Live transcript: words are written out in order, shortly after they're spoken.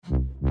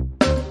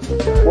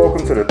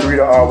Welcome to the 3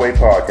 to Our Way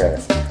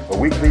podcast, a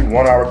weekly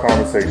 1-hour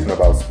conversation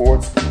about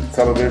sports,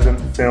 television,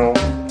 film,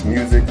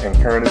 music, and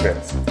current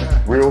events.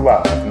 Real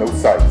live, no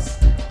sites.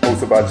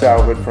 Hosted by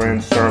childhood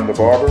friends Sherm the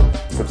Barber,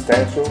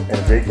 Substantial,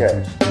 and Jay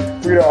Cash.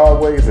 3 to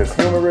Our Way is as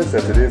humorous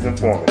as it is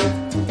informative.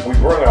 We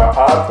bring our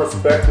odd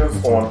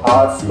perspectives on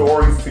odd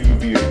stories to you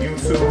via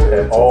YouTube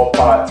and all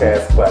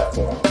podcast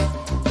platforms.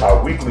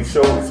 Our weekly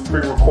show is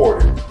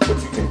pre-recorded,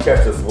 but you can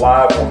catch us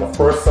live on the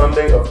first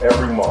Sunday of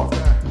every month.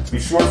 Be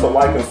sure to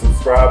like and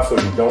subscribe so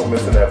you don't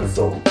miss an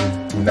episode.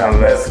 Now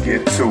let's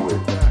get to it.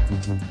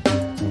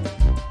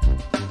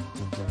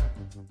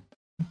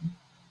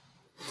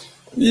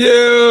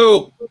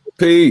 Yo,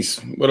 peace.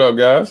 What up,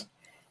 guys?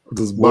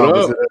 What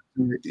up?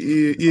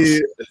 Yeah.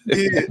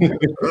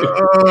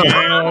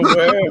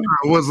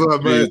 What's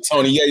up, man? Yeah,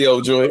 Tony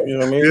Yayo joint, you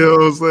know what I mean? You know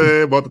what I'm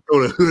saying? About to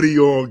throw the hoodie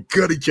on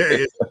Cuddy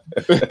Cash.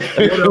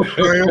 What up,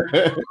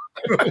 man?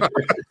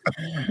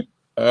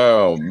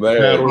 Oh,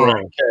 man.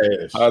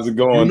 How's it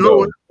going, you know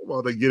what? I'm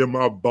about to get in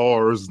my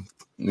bars.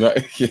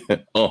 That's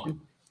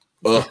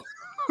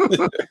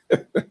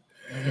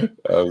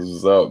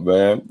what's up,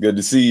 man. Good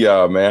to see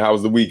y'all, man. How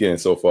was the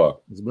weekend so far?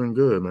 It's been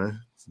good, man.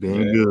 It's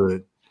been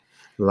good.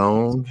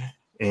 Long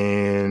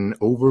and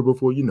over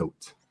before you know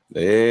it.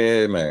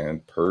 Yeah,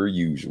 man. Per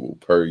usual.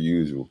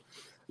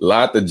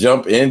 Lot to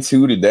jump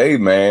into today,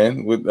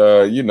 man. With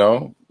oh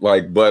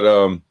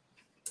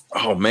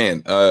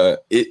man,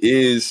 it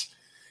is.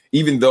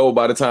 Even though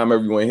by the time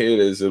everyone hears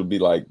this, it'll be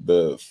like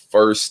the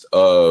 1st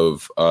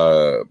of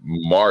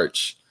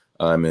March,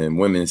 and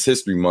Women's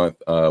History Month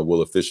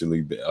will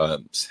officially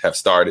have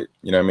started.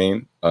 You know what I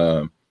mean?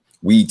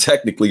 We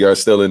technically are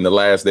still in the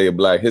last day of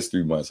Black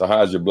History Month. So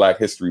how's your Black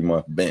History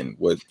Month been?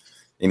 What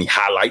any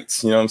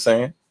highlights? You know what I'm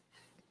saying?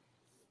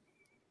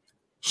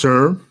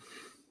 Sure.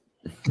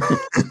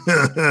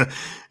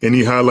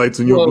 Any highlights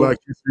in your Black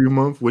History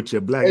Month with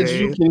your black as ass?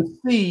 you can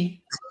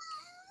see.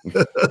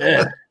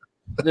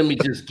 Let me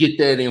just get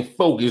that in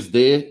focus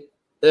there.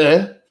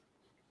 For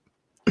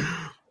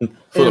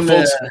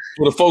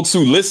the folks who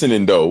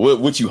listening though,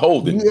 what you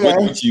holding? Yeah.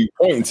 What you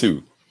pointing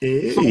to?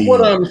 Hey. So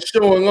what I'm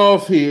showing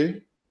off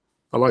here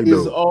I like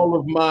is those. all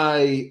of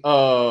my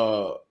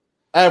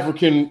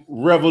African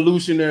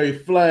Revolutionary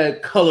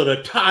flag colored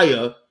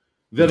attire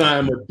that I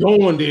am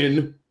adorned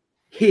in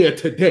here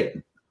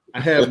today. I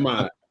have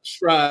my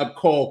Tribe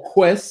Called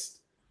Quest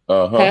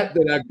hat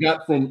that I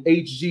got from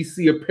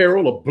HGC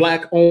Apparel, a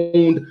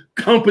black-owned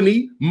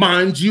company,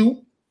 mind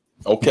you.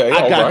 Okay,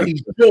 I got right.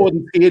 these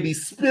Jordans here,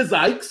 these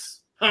Spizikes,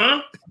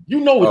 huh? You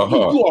know what?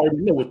 You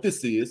already know what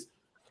this is.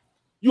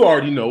 You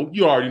already know.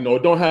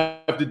 Don't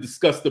have to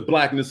discuss the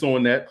blackness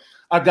on that.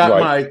 I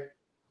got my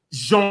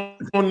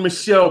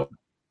Jean-Michel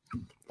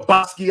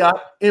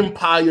Basquiat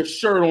Empire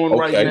shirt on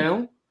right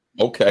now.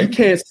 Okay. You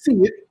can't see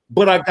it,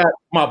 but I got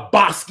my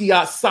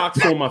Basquiat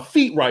socks on my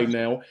feet right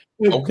now.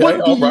 And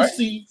what do you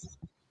see?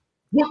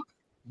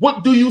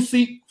 What do you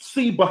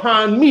see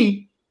behind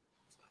me?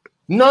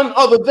 None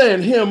other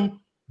than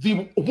him,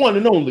 the one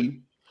and only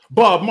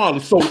Bob Marley.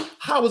 So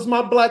how is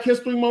my Black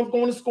History Month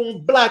going? It's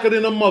going blacker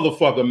than a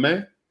motherfucker,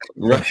 man.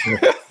 Right.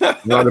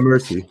 Not a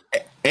mercy.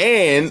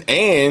 And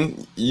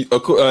you,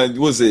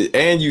 was it?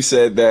 And you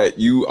said that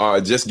you are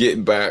just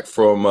getting back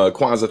from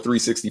Kwanzaa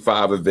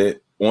 365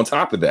 event. On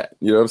top of that,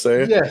 you know what I'm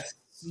saying?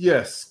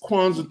 Yes.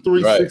 Kwanzaa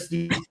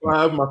 365.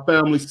 Right. My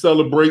family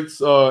celebrates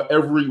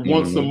every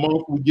once a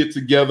month. We get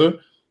together,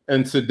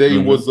 and today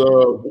was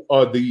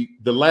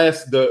the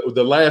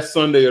last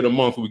Sunday of the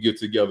month we get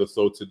together.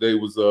 So today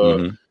was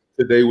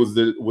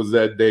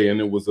that day,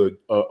 and it was a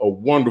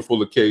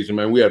wonderful occasion,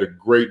 man. We had a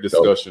great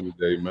discussion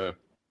today, man.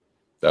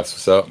 That's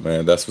what's up,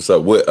 man. That's what's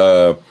up.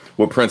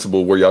 What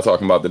principle were y'all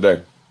talking about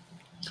today?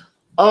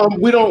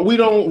 We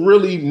don't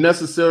really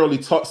necessarily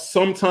talk.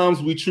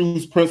 Sometimes we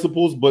choose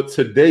principles, but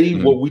today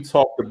what we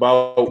talked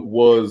about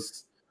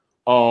was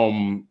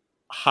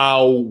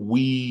how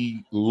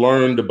we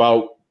learned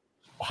about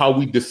how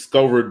we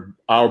discovered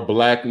our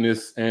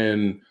blackness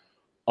and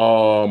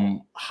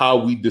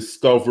how we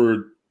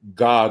discovered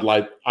God,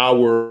 like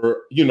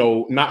our,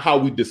 not how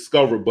we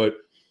discovered, but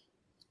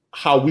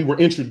how we were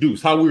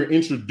introduced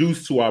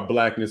to our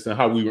blackness and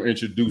how we were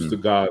introduced to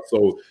God.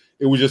 So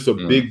it was just a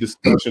big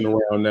discussion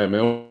around that,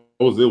 man.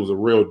 It was a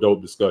real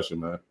dope discussion,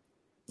 man.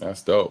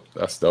 That's dope,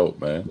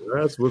 man.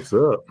 That's what's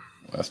up.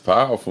 That's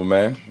powerful,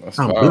 man. That's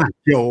I'm powerful. black,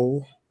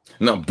 yo.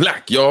 And I'm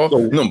black, y'all.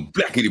 And I'm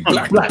blackity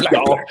black, I'm black,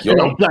 y'all.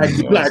 And I'm black,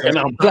 and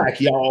I'm black,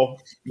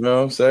 y'all. You know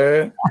what I'm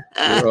saying?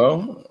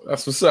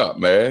 That's what's up,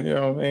 man. You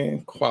know what I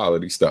mean?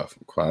 Quality stuff.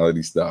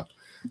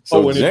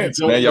 So, and if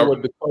you don't know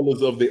what the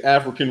colors of the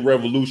African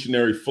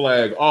Revolutionary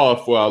flag are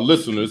for our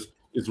listeners,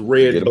 it's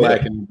red,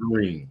 black, and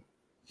green.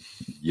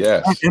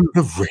 Yes. And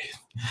the red,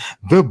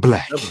 the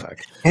black,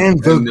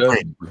 and the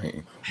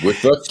green.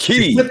 With the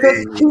key.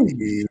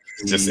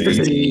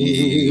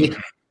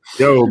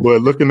 Yo,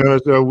 but looking at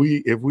us,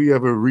 if we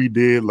ever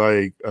redid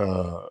like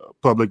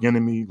Public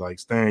Enemy, like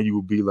Stan, you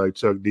would be like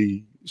Chuck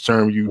D.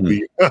 Sherm, you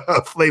be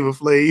Flavor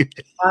Flav.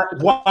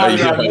 Why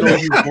did I know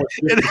you were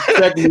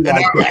disrespect me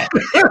like that?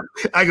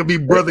 I could be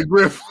Brother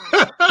Griff.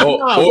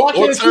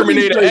 or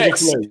Terminator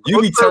X.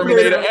 You be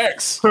Terminator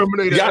X.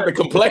 Terminator you got the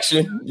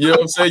complexion. You know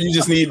what I'm saying? You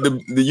just need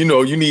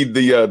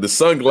the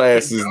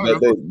sunglasses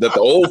that the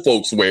old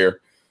folks wear.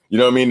 You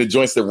know what I mean? The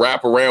joints that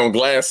wrap around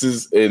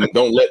glasses and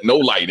don't let no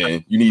light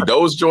in. You need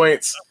those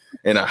joints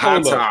and a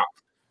high top.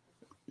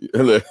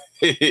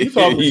 He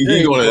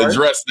gonna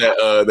address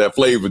that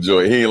flavor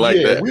joint. He ain't like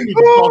that. We need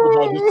to talk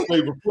about this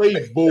Flavor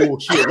Flav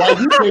bullshit. Why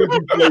you can't be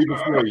Flavor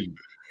Flav?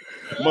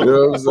 You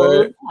know what I'm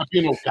saying?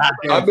 You know,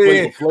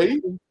 goddamn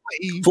Flavor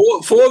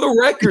Flav. For the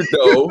record,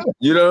 though,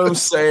 you know what I'm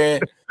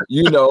saying.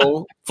 You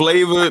know,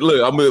 Flavor.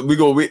 Look, I'm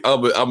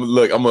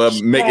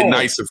gonna make it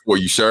nicer for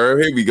you,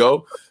 Sherm. Here we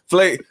go.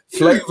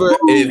 Flavor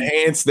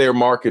enhanced their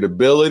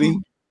marketability.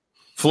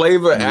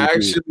 Flavor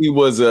actually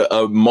was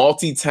a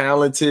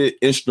multi-talented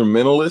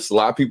instrumentalist. A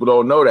lot of people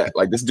don't know that.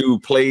 Like, this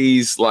dude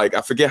plays, like,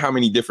 I forget how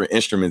many different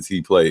instruments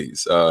he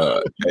plays.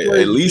 At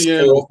least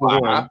 4 or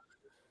 5.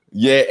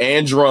 Yeah,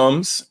 and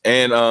drums.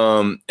 And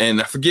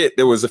I forget,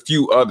 there was a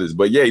few others.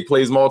 But yeah, he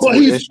plays multiple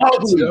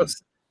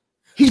instruments.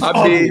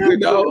 I mean, you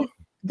know.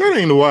 That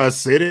ain't why I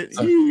said it.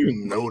 You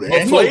know that.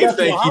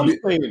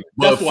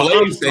 But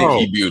Flav think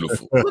he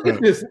beautiful. Look at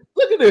this.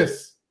 Look at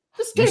this.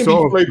 This can't be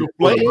Flavor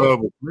Flav.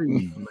 What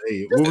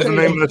was the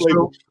name of that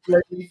show?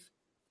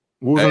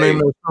 What was the name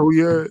of that show?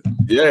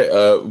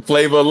 Yeah,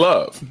 Flavor of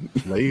Love.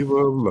 Flavor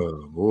of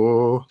Love.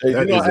 Oh, hey,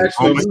 you know,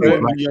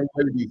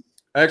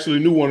 I actually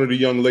knew one of the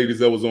young ladies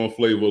that was on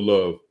Flavor of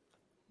Love.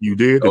 You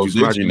did? Did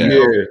you now?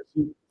 Yeah.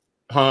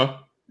 Huh?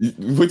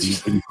 What you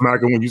smack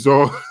her when you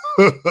saw her?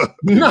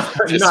 Nah,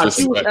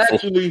 she was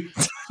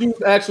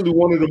actually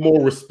one of the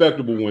more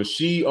respectable ones.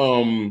 She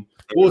what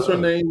was her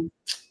name?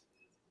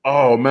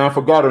 Oh man, I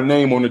forgot her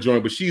name on the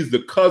joint, but she's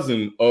the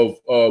cousin of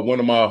one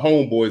of my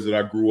homeboys that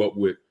I grew up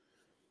with.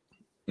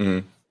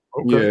 Mm-hmm.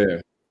 Okay. Yeah.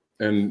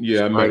 And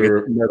yeah, I met her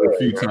a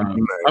few times.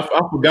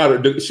 I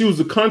forgot her. She was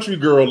a country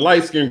girl,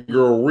 light-skinned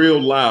girl, real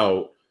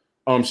loud.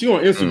 She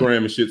on Instagram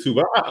and shit too,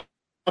 but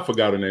I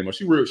forgot her name.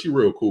 She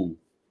real cool.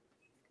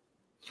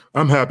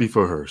 I'm happy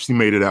for her. She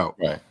made it out.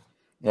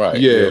 Right.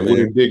 Yeah,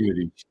 with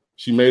dignity.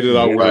 She made it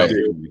out with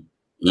dignity.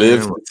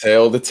 Live to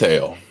tell the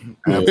tale.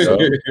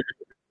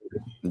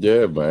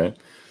 Yeah, man.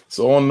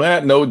 So on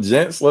that note,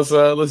 gents, let's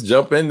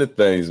jump into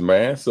things,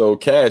 man. So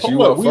Cash,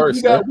 you up first.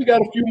 We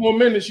got a few more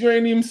minutes. You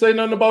ain't even say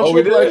nothing about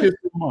your Black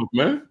History Month,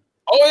 man.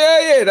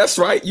 Oh yeah, that's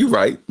right. You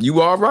right.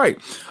 You are right.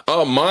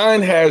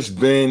 Mine has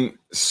been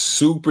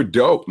super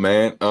dope,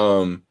 man.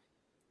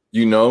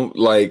 You know,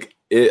 like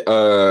it.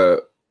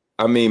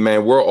 I mean,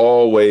 man, we're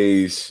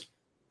always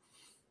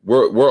in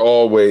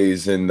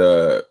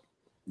the,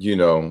 you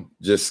know,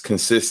 just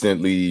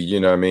consistently,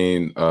 you know what I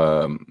mean?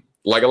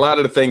 Like a lot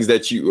of the things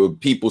that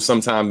people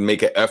sometimes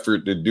make an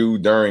effort to do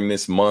during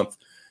this month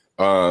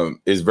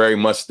is very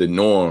much the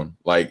norm,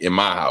 like in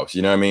my house,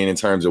 you know what I mean? In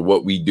terms of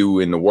what we do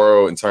in the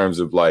world, in terms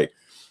of like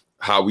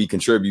how we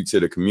contribute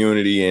to the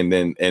community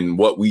and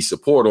what we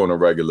support on a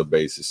regular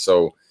basis.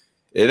 So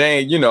it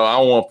ain't, you know, I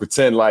don't want to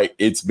pretend like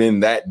it's been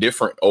that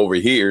different over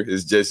here.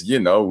 It's just, you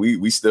know,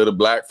 we still the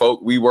Black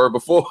folk we were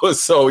before.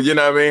 So, you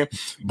know what I mean?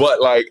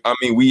 But like, I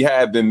mean, we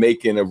have been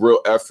making a real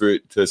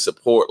effort to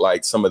support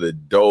like some of the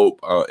dope,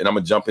 and I'm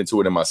going to jump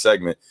into it in my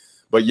segment.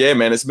 But yeah,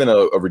 man, it's been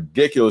a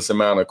ridiculous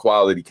amount of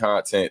quality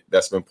content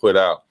that's been put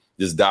out,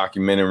 just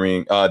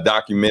documenting,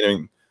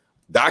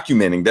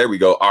 there we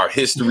go, our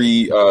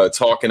history,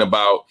 talking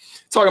about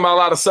a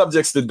lot of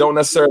subjects that don't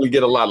necessarily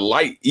get a lot of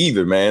light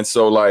either, man.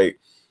 So like,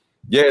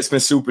 yeah, it's been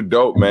super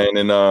dope, man.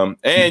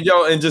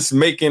 And just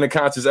making a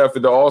conscious effort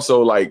to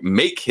also like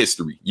make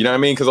history. You know what I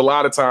mean? Because a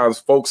lot of times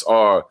folks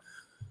are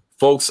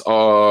what's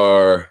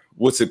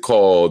it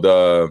called?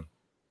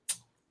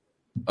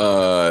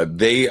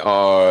 They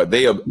are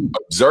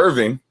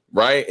observing,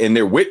 right? And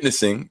they're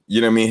witnessing,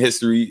 you know what I mean,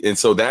 history. And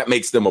so that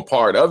makes them a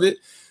part of it.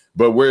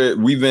 But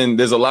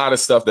there's a lot of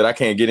stuff that I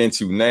can't get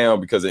into now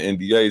because of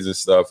NDAs and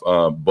stuff.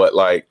 But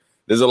like,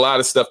 there's a lot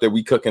of stuff that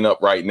we cooking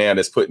up right now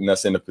that's putting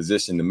us in a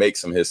position to make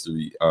some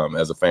history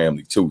as a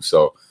family too.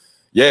 So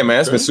yeah, man,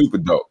 it's been super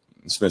dope.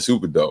 It's been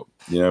super dope.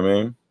 You know what I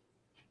mean?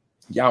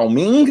 Yao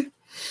Ming.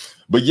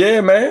 But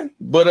yeah, man.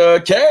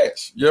 But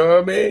Cash, you know what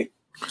I mean?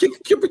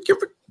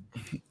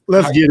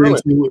 Let's get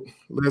into it.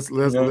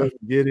 Let's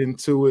get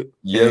into it.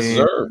 Yes,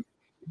 sir.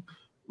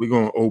 We're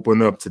gonna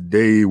open up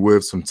today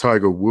with some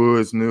Tiger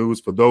Woods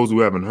news. For those who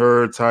haven't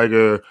heard,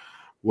 Tiger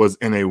was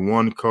in a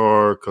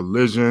one-car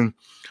collision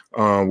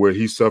where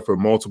he suffered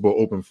multiple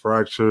open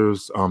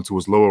fractures to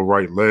his lower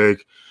right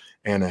leg,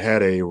 and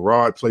had a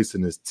rod placed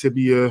in his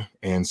tibia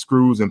and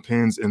screws and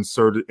pins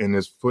inserted in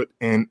his foot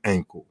and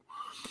ankle.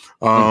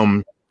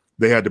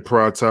 They had to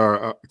pry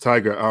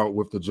Tiger out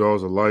with the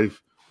jaws of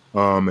life,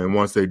 and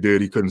once they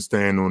did, he couldn't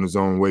stand on his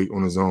own weight,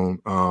 on his own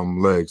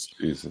legs.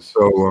 Jesus.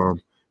 So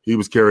he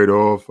was carried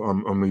off.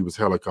 He was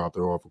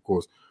helicoptered off, of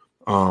course,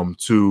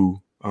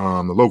 to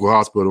the local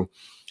hospital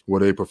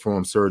where they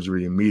performed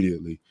surgery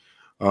immediately.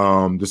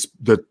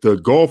 The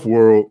golf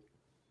world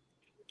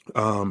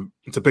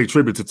to pay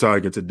tribute to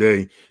Tiger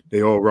today,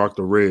 they all rocked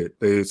the red.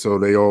 They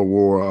all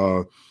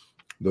wore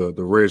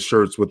the red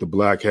shirts with the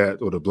black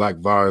hat or the black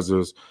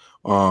visors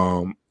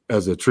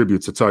as a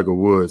tribute to Tiger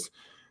Woods.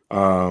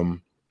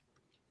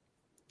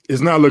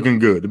 It's not looking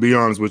good, to be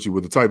honest with you,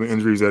 with the type of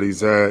injuries that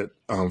he's had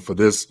for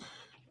this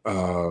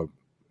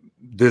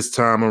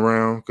time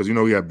around, because he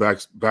had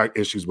back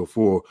issues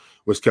before,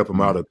 which kept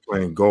him out of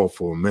playing golf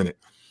for a minute.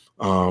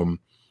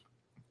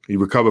 He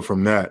recovered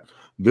from that.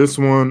 This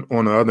one,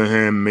 on the other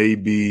hand, may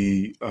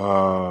be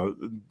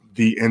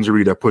the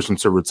injury that pushed him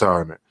to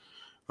retirement.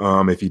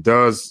 If he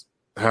does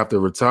have to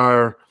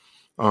retire,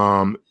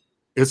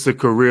 it's a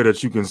career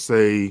that you can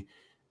say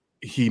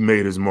he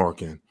made his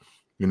mark in.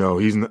 I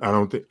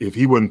don't think if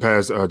he wouldn't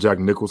pass Jack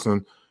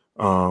Nicholson,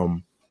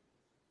 I'm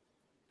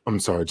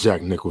sorry,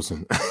 Jack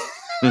Nicholson.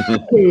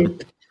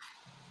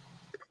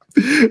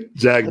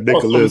 Jack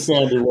Nicklaus.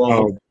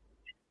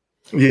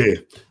 Yeah,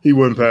 he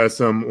wouldn't pass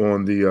him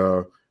on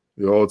the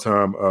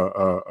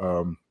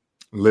all-time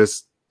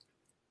list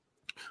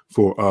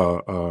for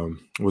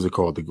what's it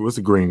called? What's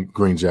the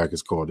green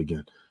jackets called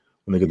again?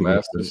 When they get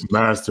the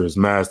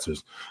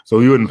Masters. So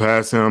he wouldn't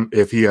pass him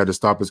if he had to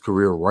stop his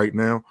career right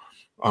now.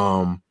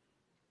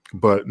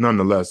 But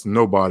nonetheless,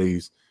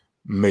 nobody's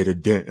made a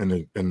dent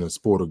in the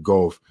sport of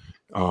golf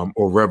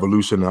or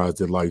revolutionized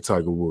it like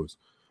Tiger Woods.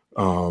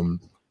 I'm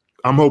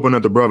hoping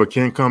that the brother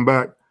can come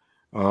back,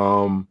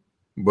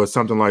 but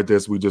something like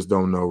this, we just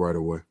don't know right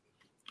away.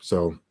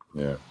 So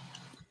yeah,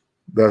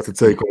 that's the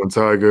take on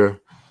Tiger.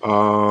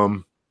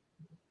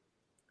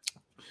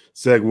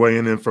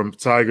 Segueing in from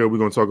Tiger, we're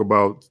going to talk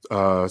about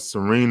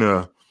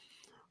Serena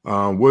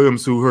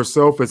Williams, who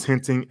herself is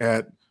hinting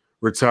at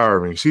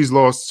retiring. She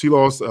lost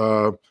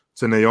to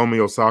Naomi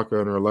Osaka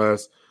in her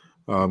last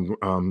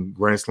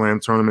Grand Slam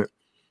tournament.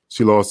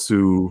 She lost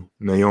to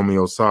Naomi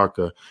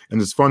Osaka. And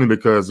it's funny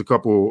because a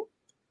couple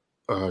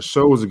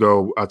shows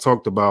ago, I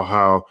talked about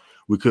how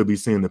we could be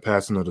seeing the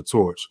passing of the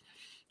torch.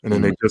 And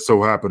then they just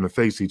so happened to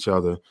face each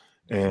other,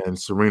 and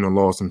Serena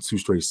lost in 2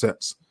 straight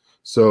sets.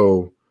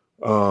 So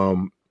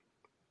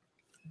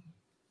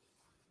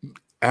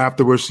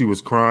afterwards, she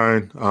was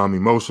crying,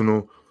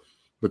 emotional,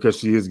 because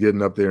she is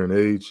getting up there in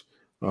age.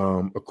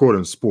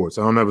 According to sports,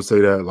 I don't ever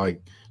say that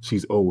like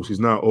she's old. She's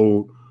not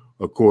old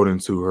according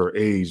to her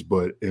age,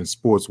 but in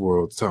sports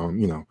world,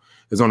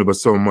 there's only but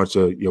so much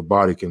your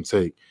body can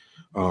take.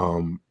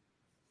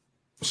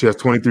 She has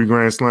 23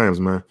 Grand Slams,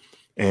 man,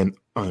 and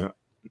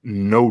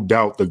no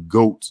doubt the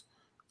GOAT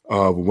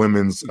of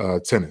women's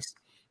tennis.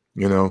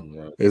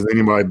 Is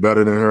anybody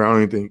better than her? I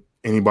don't even think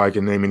anybody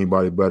can name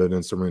anybody better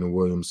than Serena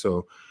Williams.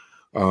 So,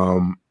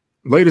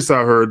 latest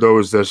I heard though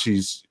is that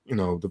she's,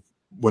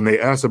 when they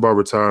asked about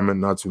retirement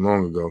not too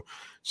long ago,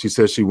 she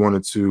said she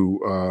wanted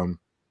to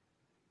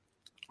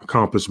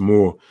accomplish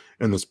more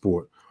in the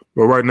sport.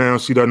 But right now,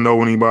 she doesn't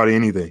know anybody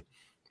anything.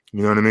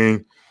 You know what I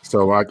mean?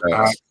 So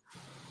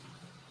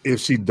if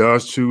she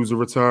does choose to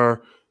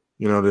retire,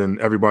 then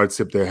everybody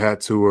tip their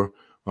hat to her.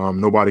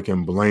 Nobody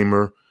can blame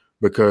her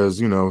because,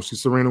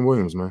 she's Serena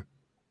Williams, man.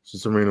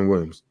 She's Serena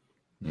Williams.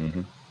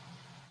 Mm-hmm.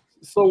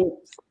 So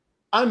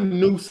I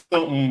knew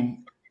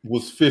something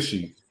was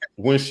fishy.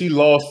 When she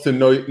lost to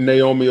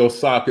Naomi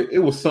Osaka, it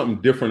was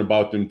something different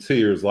about them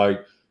tears.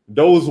 Like,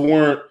 those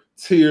weren't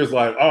tears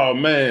like, oh,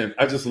 man,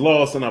 I just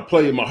lost and I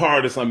played my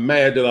hardest. I'm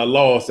mad that I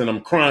lost and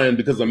I'm crying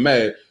because I'm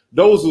mad.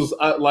 Those was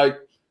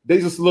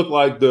they just look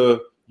like this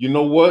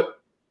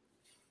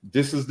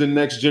is the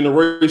next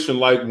generation.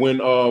 Like when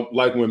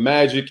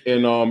Magic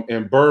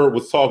and Bird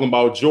was talking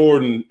about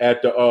Jordan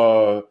at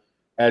the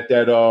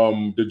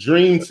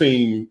Dream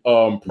Team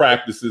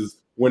practices,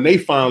 when they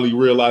finally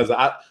realized,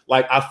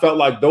 I felt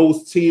like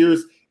those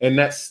tears and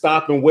that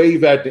stop and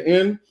wave at the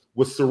end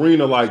was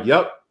Serena. Like,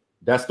 yep,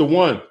 that's the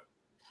one.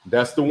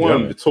 That's the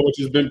one. Yep. The torch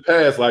has been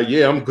passed. Like,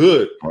 yeah, I'm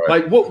good. Right.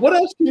 Like, what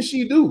else can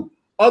she do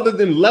other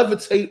than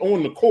levitate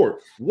on the court?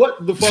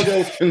 What the fuck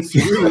else can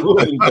Serena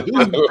Williams do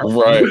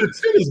right. with a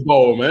tennis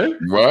ball, man?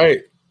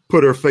 Right.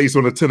 Put her face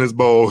on the tennis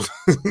balls.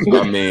 I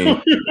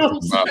mean,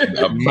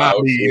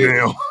 not me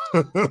now.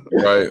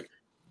 Right.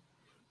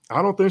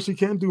 I don't think she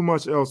can do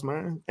much else,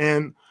 man.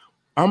 And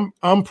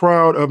I'm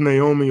proud of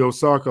Naomi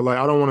Osaka. Like,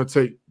 I don't want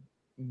to take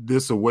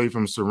this away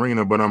from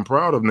Serena, but I'm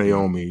proud of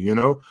Naomi.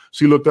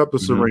 She looked up to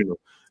Serena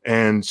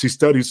and she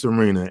studied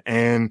Serena,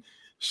 and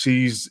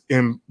she's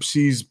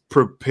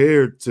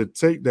prepared to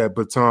take that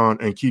baton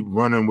and keep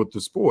running with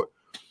the sport.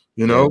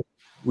 Yeah.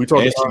 We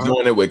talked. And she's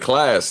doing it with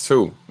class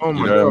too. Oh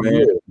my god!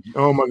 Man?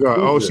 Oh my god!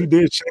 Oh, she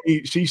did.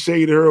 She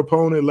shaded her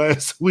opponent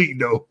last week,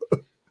 though.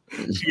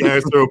 She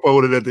asked her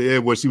opponent at the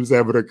end when she was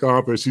having her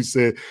conference. She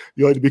said,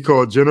 "You like to be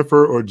called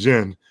Jennifer or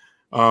Jen?"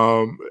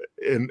 And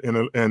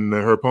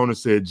her opponent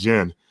said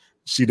Jen.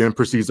 She then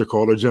proceeds to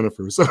call her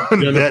Jennifer. So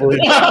Jennifer.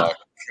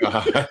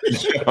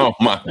 Oh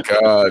my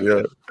god!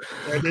 Yeah.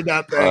 That did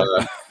not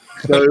that.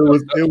 So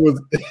it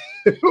was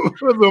it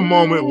was a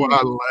moment where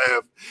I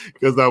laughed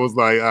because I was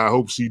like, I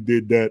hope she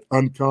did that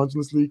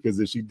unconsciously, because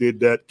if she did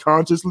that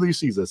consciously,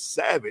 she's a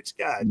savage.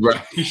 God,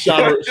 Right. She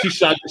shot her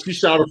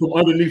from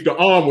underneath the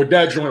arm with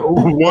that joint.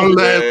 one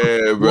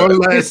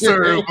last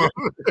serve.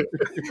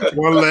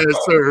 One last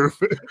serve.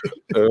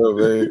 Oh,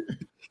 man.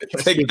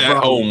 Take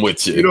that home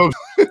with you. You know,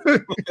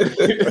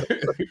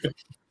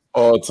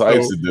 all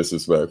types of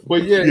disrespect.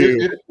 But yeah,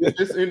 if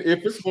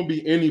it's going to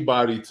be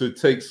anybody to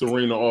take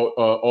Serena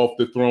off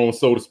the throne,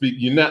 so to speak,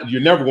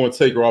 you're never going to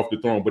take her off the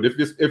throne. But if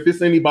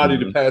it's anybody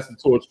to pass the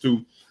torch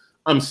to,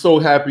 I'm so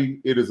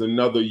happy it is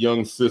another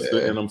young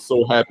sister, and I'm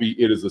so happy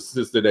it is a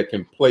sister that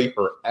can play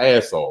her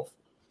ass off.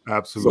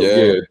 Absolutely. So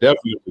yeah,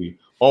 definitely.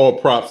 All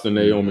props to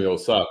Naomi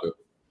Osaka.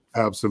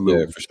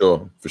 Absolutely. Yeah,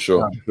 for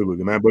sure.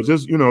 Absolutely, man. But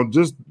just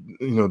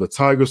the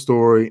Tiger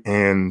story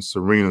and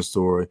Serena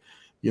story,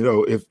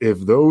 if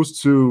those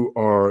two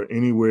are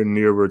anywhere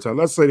near retire,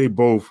 let's say they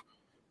both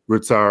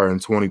retire in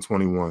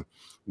 2021,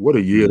 what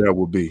a year that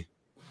would be.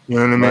 You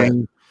know what I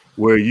mean?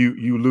 Where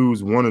you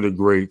lose one of the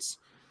greats,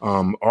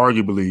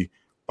 arguably,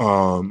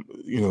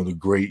 the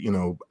great,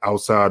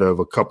 outside of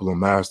a couple of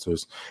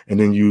Masters, and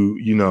then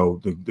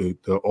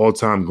the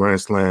all-time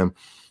Grand Slam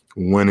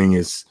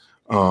winningest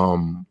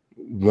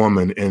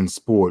woman in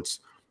sports,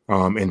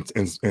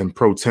 and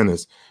pro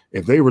tennis.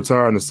 If they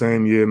retire in the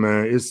same year,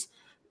 man, it's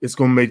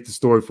gonna make the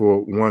story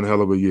for one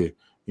hell of a year.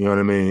 You know what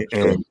I mean?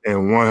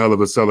 And one hell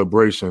of a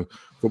celebration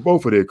for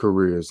both of their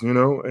careers.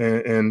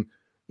 And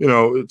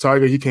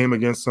Tiger, he came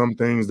against some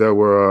things that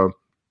were,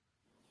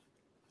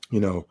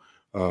 in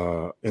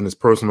his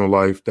personal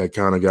life that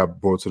kind of got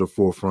brought to the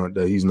forefront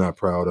that he's not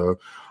proud of.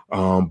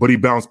 But he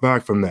bounced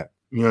back from that.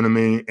 You know what I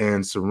mean?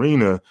 And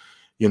Serena,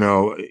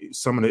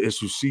 some of the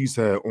issues she's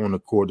had on the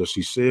court that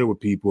she shared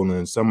with people,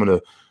 and some of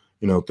the,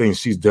 things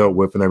she's dealt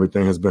with and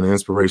everything has been an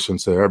inspiration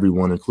to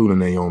everyone, including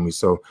Naomi.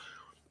 So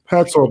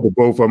hats off to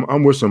both of them.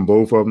 I'm wishing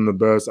both of them the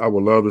best. I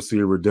would love to see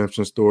a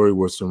redemption story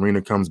where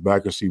Serena comes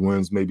back and she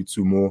wins maybe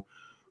 2 more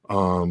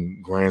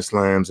Grand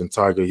Slams, and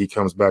Tiger, he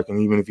comes back, and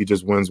even if he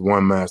just wins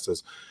one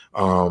Masters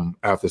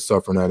after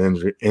suffering that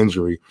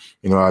injury,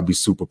 I'd be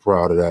super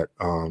proud of that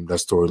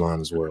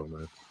storyline as well,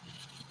 man.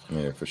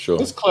 Yeah, for sure.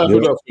 Let's clap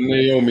it up for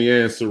Naomi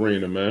and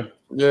Serena, man.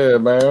 Yeah,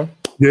 man.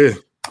 Yeah,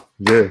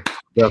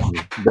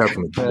 definitely.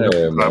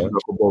 Yeah, man.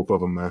 For both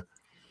of them, man.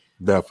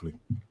 Definitely.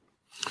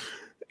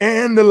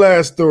 And the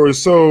last story.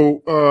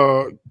 So,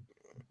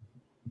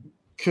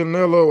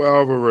 Canelo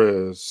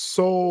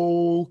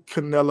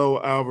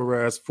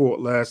Alvarez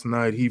fought last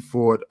night. He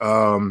fought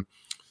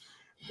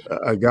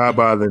a guy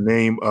by the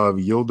name of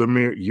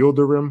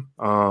Yildirim.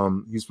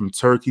 He's from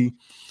Turkey,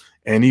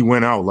 and he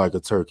went out like a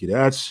turkey.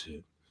 That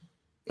shit.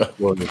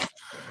 Well,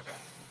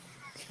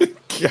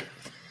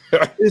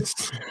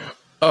 it's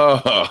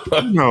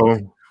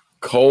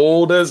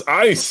cold as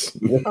ice.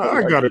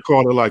 I gotta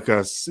call it like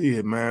I see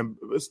it, man.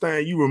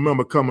 Stan, you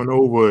remember coming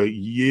over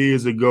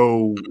years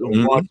ago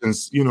and watching,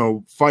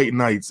 fight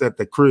nights at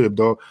the crib,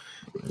 dog.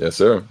 Yes,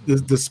 sir.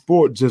 The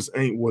sport just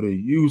ain't what it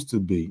used to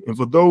be. And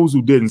for those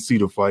who didn't see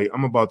the fight,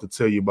 I'm about to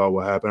tell you about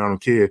what happened. I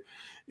don't care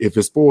if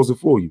it spoils it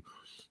for you.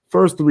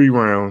 First 3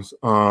 rounds,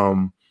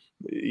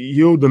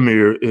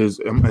 Yildirim is,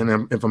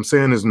 and if I'm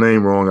saying his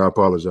name wrong, I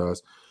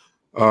apologize.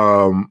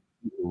 Yildirim.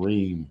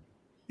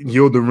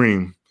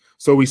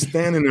 So he's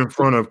standing in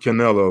front of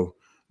Canelo,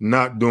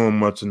 not doing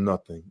much of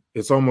nothing.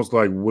 It's almost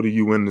like, what are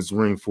you in this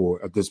ring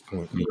for at this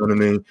point? You know what I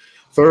mean?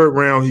 3rd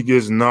round, he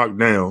gets knocked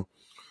down.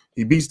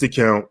 He beats the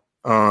count,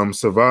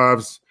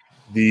 survives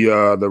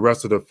the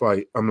rest of the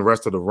fight. The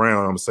rest of the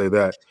round, I'm gonna say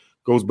that.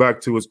 Goes back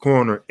to his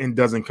corner and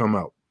doesn't come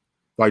out.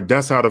 Like,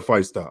 that's how the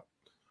fight stopped.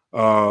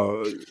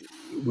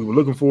 We were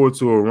looking forward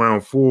to a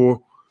round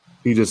 4.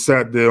 He just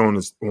sat there on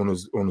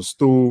the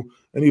stool,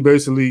 and he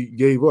basically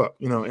gave up.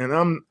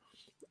 And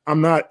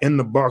I'm not in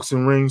the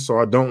boxing ring, so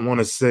I don't want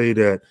to say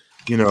that,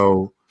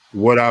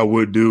 what I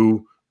would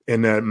do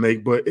in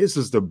that but it's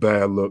just a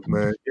bad look,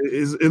 man.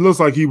 It looks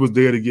like he was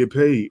there to get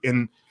paid,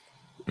 and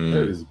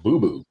that is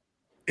boo-boo.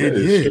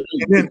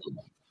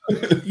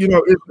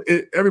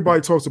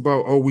 Everybody talks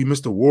about, we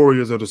missed the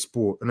warriors of the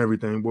sport and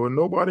everything. Well,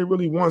 nobody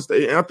really wants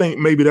to. And I think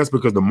maybe that's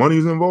because the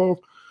money's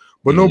involved,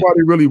 but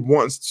nobody really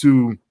wants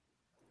to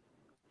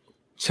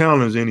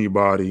challenge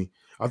anybody.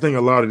 I think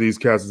a lot of these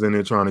cats is in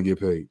there trying to get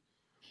paid.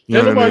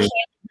 Nobody trying to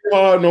get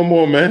hard no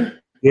more, man.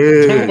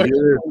 Yeah,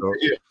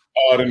 get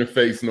hard in the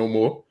face no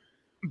more.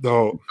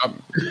 Dog.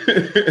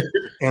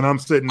 And I'm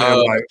sitting there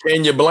like,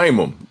 can you blame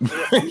them?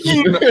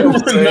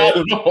 Not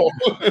at all.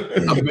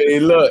 I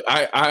mean, look,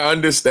 I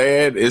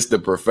understand it's the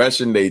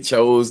profession they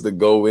chose to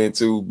go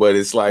into, but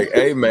it's like,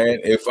 hey, man,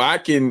 if I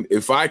can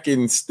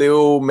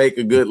still make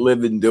a good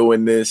living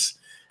doing this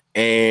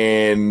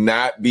and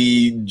not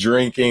be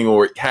drinking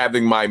or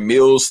having my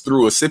meals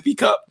through a sippy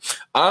cup,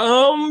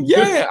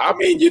 yeah, I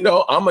mean,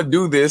 I'm gonna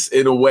do this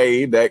in a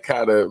way that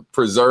kind of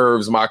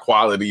preserves my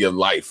quality of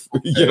life.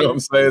 You know what I'm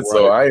saying? Right.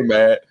 So I ain't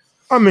mad.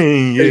 I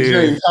mean, yeah. Hey,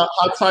 James,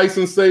 how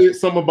Tyson say it?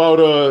 Something about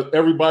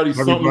everybody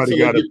got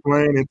to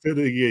plan until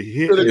they get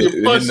hit. In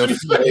the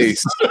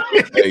face.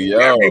 Hey, yo.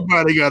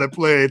 Everybody got to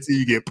play until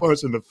you get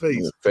punched in the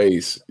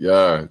face.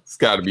 Yeah. It's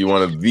got to be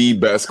one of the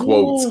best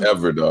quotes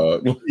ever,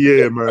 dog.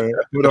 Yeah, man.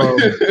 But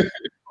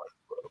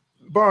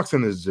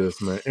boxing is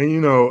just, man.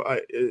 And,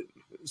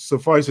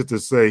 suffice it to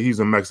say, he's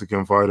a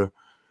Mexican fighter.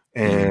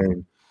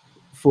 And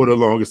for the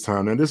longest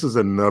time, and this is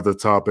another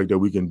topic that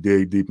we can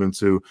dig deep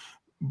into,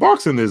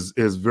 boxing is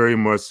very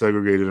much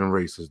segregated and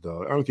racist,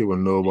 dog. I don't care what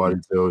nobody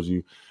tells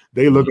you.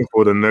 They looking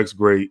for the next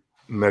great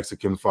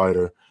Mexican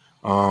fighter.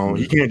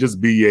 He can't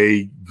just be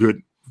a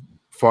good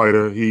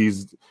fighter.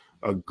 He's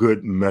a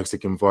good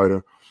Mexican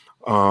fighter.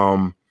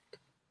 The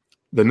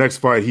next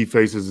fight he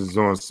faces is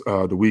on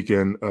the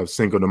weekend of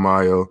Cinco de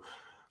Mayo.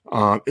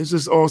 It's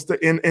just all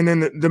and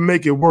then to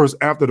make it worse,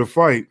 after the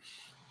fight,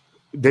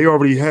 they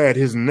already had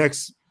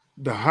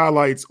the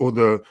highlights or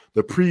the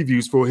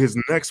previews for his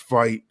next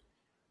fight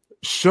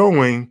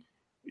showing,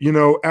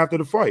 after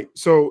the fight.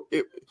 So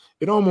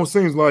it almost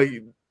seems like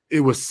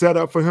it was set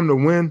up for him to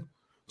win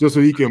just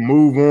so he can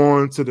move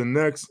on to the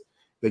next.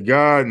 The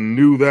guy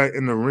knew that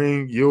in the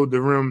ring.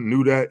 Yildirim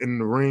knew that in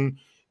the ring,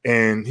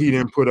 and he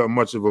didn't put up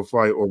much of a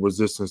fight or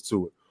resistance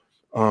to it.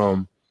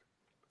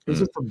 It's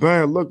just a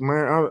bad look,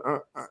 man.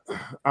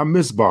 I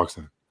miss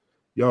boxing.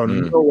 Y'all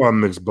know I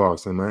miss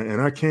boxing, man.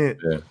 And I can't,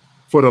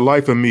 for the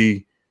life of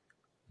me,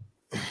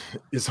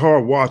 it's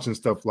hard watching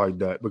stuff like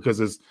that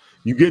because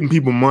you're getting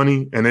people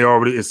money and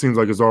it seems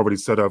like it's already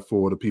set up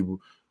for the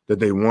people that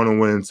they want to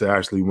win to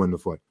actually win the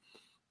fight.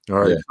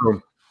 All right.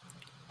 So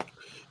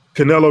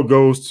Canelo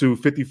goes to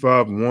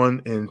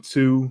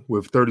 55-1-2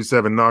 with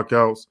 37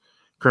 knockouts,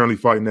 currently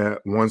fighting at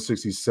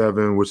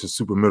 167, which is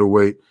super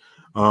middleweight.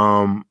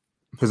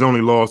 His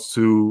only loss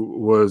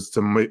was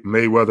to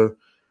Mayweather.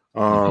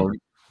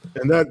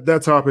 And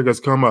that topic has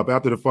come up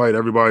after the fight.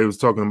 Everybody was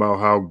talking about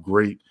how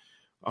great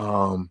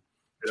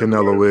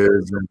Canelo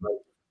is,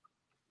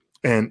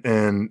 and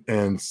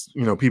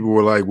people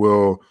were like,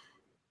 well,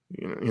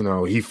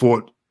 he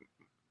fought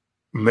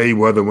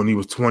Mayweather when he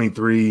was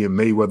 23, and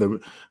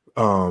Mayweather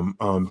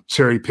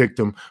cherry picked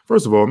him.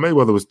 First of all,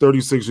 Mayweather was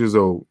 36 years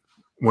old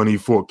when he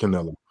fought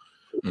Canelo.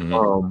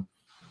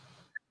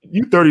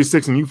 You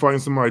 36 and you fighting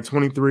somebody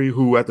 23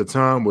 who at the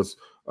time was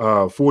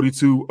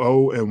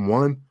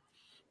 42-0-1.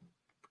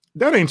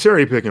 That ain't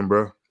cherry picking,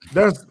 bro.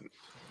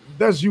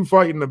 That's you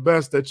fighting the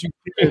best that you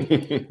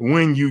can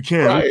when you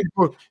can. Right.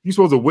 You're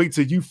supposed to wait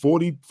till you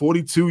 40,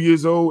 42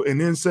 years old and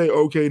then say,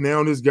 okay,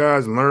 now this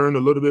guy's learned a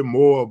little bit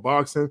more of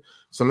boxing,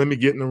 so let me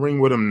get in the ring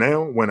with him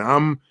now when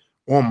I'm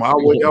on my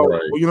way out.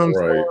 Right. You know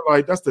what I'm saying?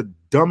 Like, that's the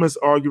dumbest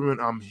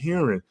argument I'm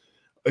hearing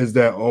is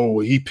that,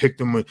 he picked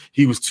him when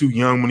he was too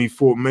young when he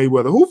fought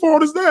Mayweather. Who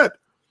fault is that?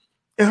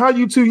 And how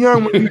you too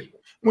young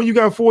when you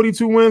got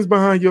 42 wins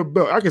behind your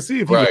belt? I can see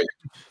if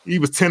he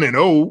was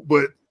 10-0,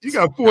 but you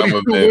got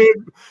 42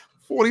 wins.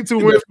 42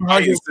 wins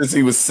since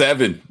he was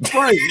 7.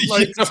 Right.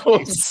 Like, you know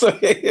what I'm saying?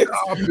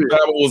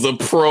 That was a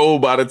pro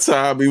by the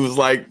time he was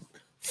like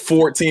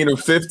 14 or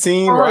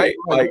 15, right?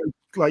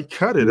 Like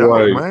cut it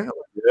out, man.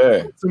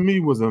 Yeah. To me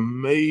was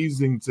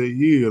amazing to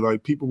hear.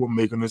 Like, people were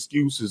making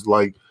excuses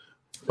like,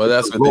 but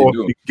that's what they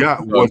do. He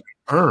got what he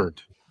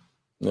earned.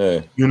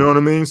 Yeah. You know what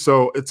I mean?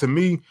 So to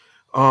me,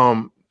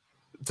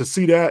 to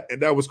see that,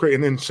 and that was great.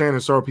 And then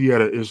Shannon Sharp, he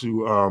had an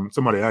issue.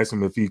 Somebody asked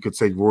him if he could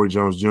take Roy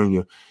Jones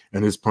Jr.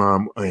 in his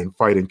prime and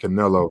fighting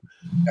Canelo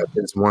at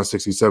this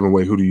 167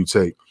 weight. Who do you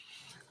take?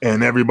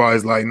 And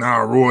everybody's like, nah,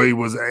 Roy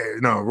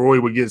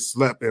would get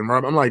slept. And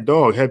I'm like,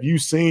 dog, have you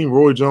seen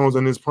Roy Jones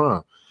in his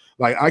prime?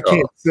 Like, I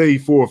can't say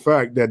for a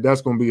fact that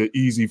that's going to be an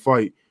easy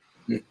fight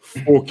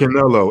for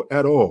Canelo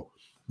at all.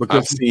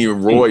 Because I've seen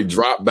Roy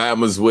drop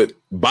Bammers with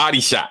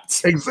body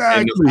shots.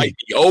 Exactly. And the fight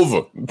be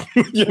over.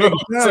 You know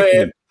what I'm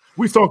saying?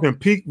 We talking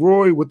peak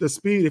Roy with the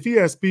speed. If he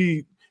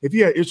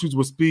had issues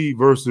with speed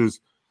versus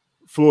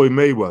Floyd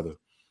Mayweather,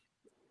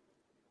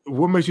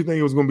 what makes you think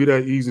it was going to be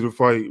that easy to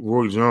fight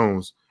Roy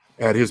Jones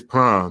at his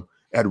prime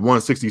at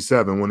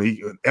 167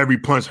 when every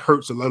punch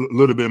hurts a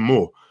little bit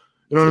more?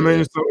 You know what I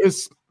mean? So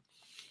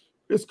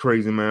it's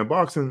crazy, man.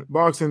 Boxing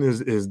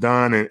is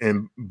dying,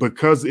 and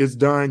because it's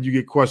dying, you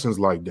get questions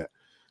like that.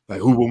 Like,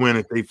 who will win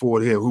if they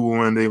fought here? Who will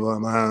win?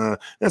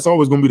 That's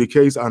always going to be the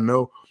case, I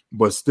know.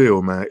 But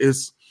still, man,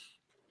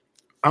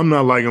 I'm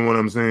not liking what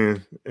I'm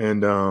saying.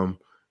 And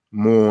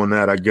more on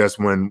that, I guess,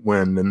 when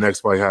the next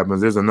fight happens.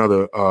 There's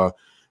another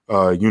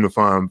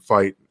unifying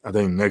fight, I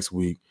think, next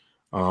week.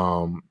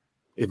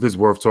 If it's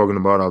worth talking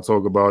about, I'll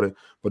talk about it.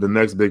 But the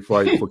next big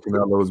fight for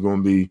Canelo is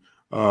going to be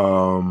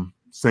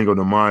Cinco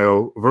de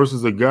Mayo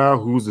versus a guy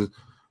who's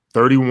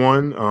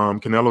 31.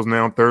 Canelo's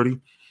now 30.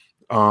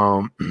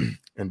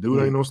 And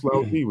dude ain't no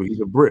slouch either. He's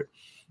a Brit,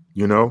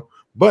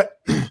 But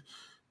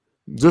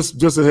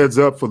just a heads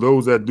up for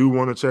those that do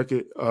want to check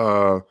it.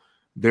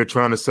 They're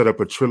trying to set up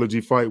a trilogy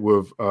fight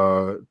with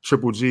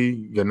Triple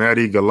G,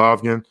 Gennady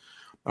Golovkin.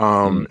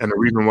 And the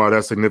reason why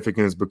that's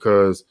significant is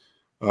because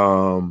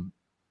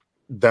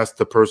that's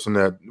the person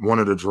that one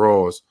of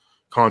the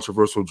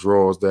controversial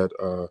draws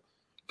that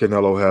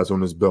Canelo has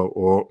on his belt,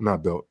 or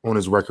not belt, on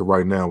his record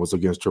right now was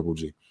against Triple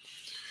G.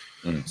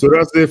 So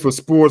that's it for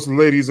sports,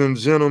 ladies and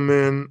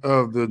gentlemen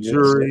of the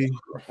jury.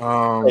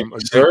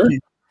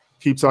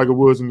 Keep Tiger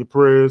Woods in your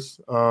prayers,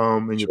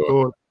 and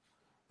your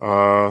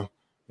thoughts,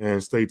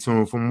 and stay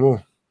tuned for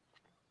more.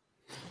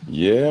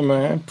 Yeah,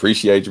 man.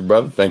 Appreciate you,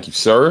 brother. Thank you,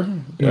 sir.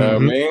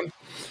 Man.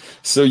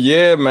 So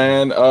yeah,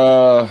 man.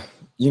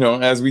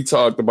 As we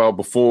talked about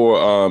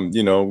before,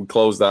 we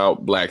closed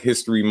out Black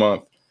History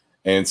Month.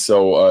 And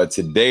so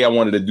today I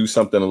wanted to do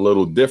something a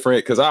little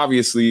different because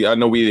obviously I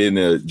know we didn't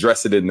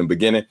address it in the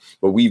beginning,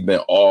 but we've been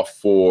off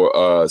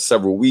for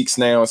several weeks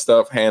now and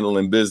stuff,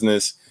 handling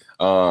business,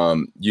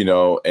 man,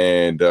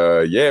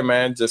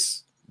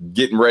 just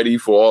getting ready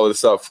for all of the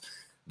stuff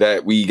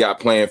that we got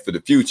planned for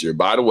the future.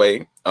 By the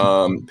way,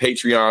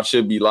 Patreon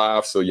should be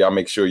live, so y'all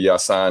make sure y'all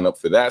sign up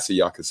for that so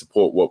y'all can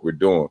support what we're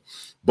doing.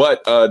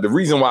 But the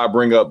reason why I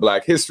bring up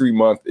Black History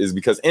Month is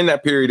because in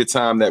that period of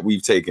time that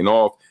we've taken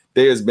off,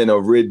 there's been a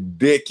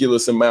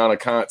ridiculous amount of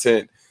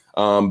content,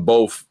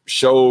 both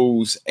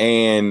shows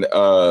and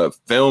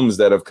films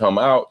that have come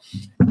out.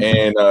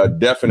 And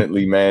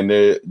definitely, man,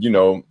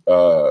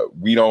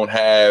 we don't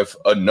have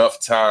enough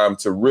time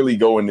to really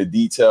go into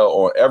detail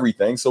on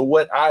everything. So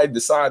what I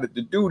decided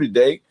to do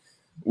today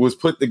was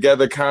put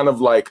together kind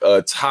of like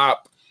a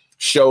top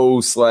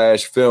shows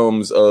 /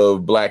 films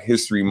of Black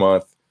History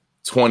Month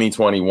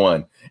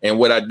 2021. And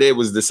what I did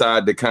was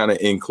decide to kind of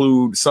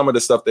include some of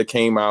the stuff that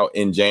came out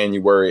in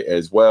January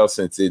as well,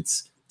 since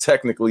it's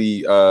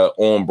technically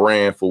on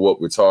brand for what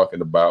we're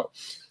talking about.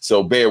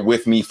 So bear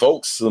with me,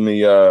 folks. Let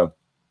me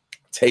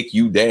take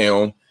you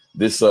down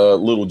this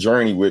little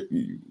journey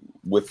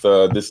with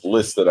this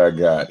list that I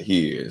got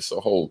here. So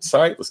hold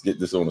tight. Let's get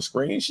this on the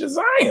screen.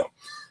 Shazam.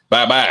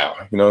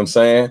 Bye-bye. You know what I'm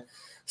saying?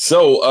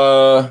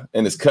 So,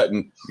 and it's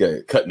cutting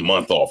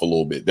month off a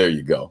little bit. There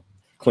you go.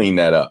 Clean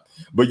that up.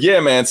 But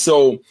yeah, man.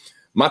 So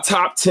my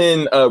top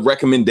 10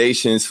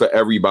 recommendations for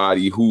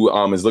everybody who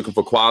is looking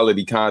for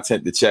quality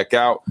content to check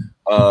out,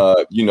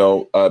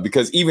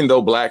 because even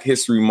though Black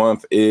History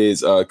Month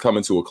is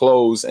coming to a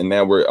close and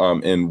now we're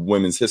in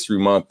Women's History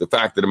Month, the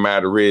fact of the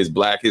matter is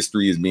Black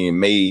history is being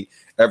made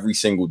every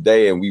single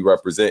day and we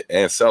represent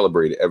and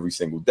celebrate it every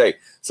single day.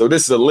 So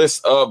this is a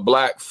list of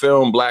Black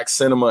film, Black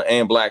cinema,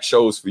 and Black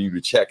shows for you to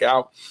check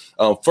out.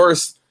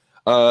 First,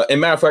 and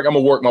matter of fact, I'm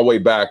gonna work my way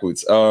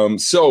backwards.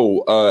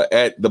 So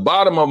at the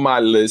bottom of my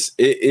list,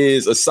 it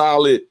is a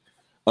solid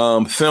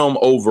film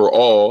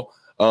overall.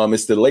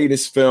 It's the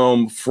latest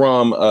film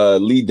from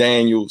Lee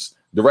Daniels,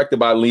 directed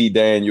by Lee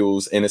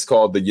Daniels, and it's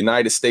called The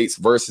United States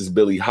versus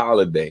Billie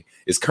Holiday.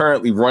 It's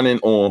currently running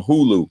on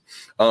Hulu.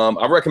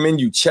 I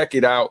recommend you check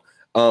it out.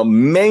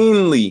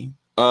 Mainly,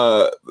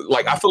 I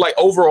feel like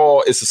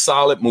overall it's a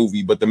solid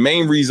movie, but the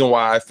main reason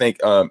why I think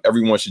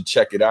everyone should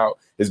check it out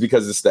is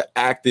because it's the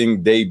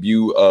acting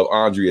debut of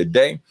Andra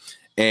Day.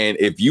 And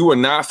if you are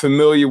not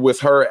familiar with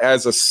her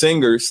as a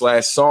singer /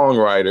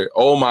 songwriter,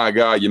 oh my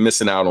God, you're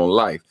missing out on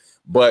life.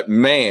 But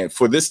man,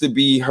 for this to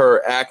be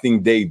her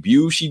acting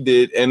debut, she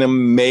did an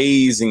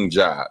amazing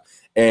job.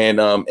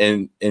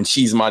 And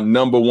she's my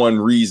number one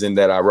reason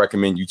that I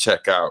recommend you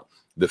check out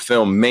the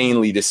film,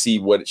 mainly to see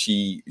what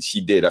she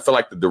did. I feel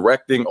like the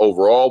directing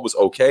overall was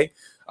okay.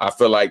 I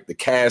feel like the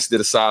cast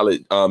did a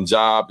solid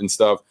job and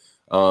stuff.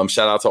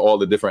 Shout out to all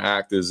the different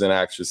actors and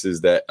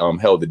actresses that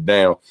held it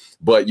down.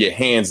 But yeah,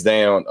 hands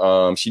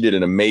down, she did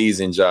an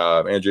amazing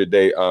job. Andra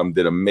Day did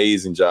an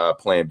amazing job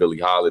playing Billie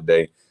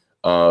Holiday.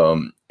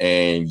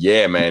 And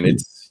yeah, man,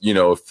 it's,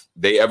 if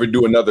they ever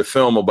do another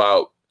film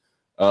about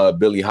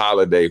Billie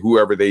Holiday,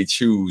 whoever they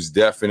choose,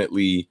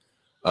 definitely,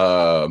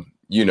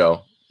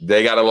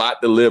 they got a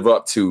lot to live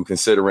up to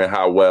considering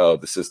how well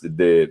the sister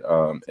did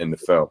in the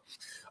film.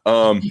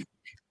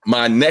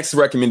 My next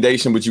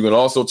recommendation, which you can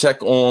also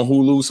check on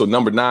Hulu, so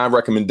number 9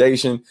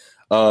 recommendation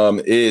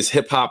is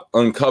Hip Hop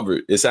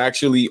Uncovered. It's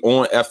actually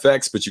on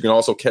FX, but you can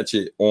also catch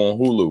it on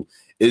Hulu.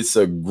 It's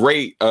a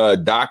great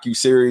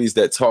docu-series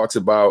that talks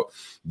about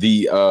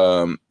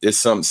it's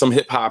some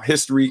hip hop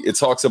history. It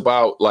talks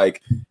about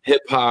like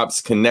hip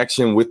hop's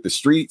connection with the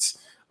streets.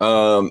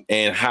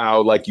 And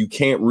how like you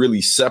can't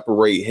really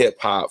separate hip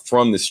hop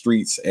from the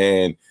streets,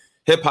 and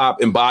hip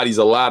hop embodies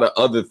a lot of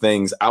other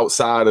things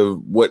outside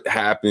of what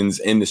happens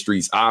in the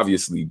streets,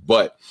 obviously.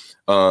 But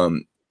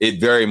it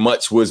very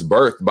much was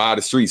birthed by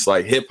the streets.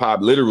 Like hip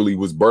hop literally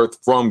was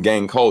birthed from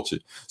gang culture.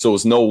 So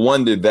it's no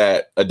wonder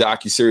that a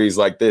docuseries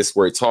like this,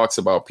 where it talks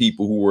about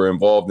people who were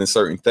involved in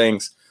certain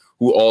things,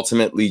 who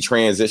ultimately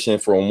transitioned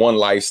from one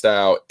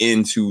lifestyle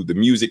into the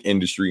music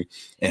industry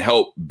and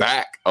helped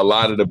back a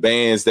lot of the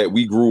bands that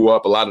we grew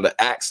up, a lot of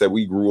the acts that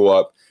we grew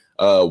up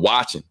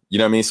watching. You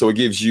know what I mean? So it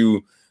gives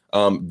you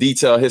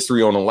detailed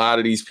history on a lot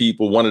of these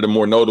people. One of the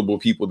more notable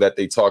people that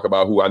they talk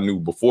about, who I knew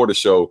before the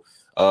show,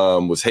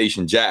 was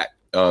Haitian Jack.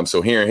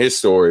 So hearing his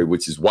story,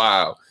 which is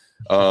wild,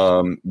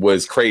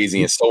 was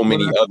crazy, and so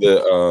many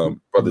other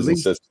brothers and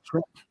sisters.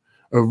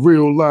 A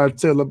real live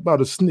tale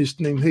about a snitch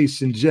named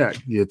Haitian Jack.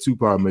 Yeah,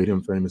 Tupac made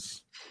him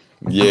famous.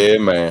 Yeah,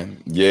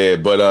 man. Yeah,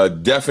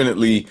 but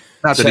definitely.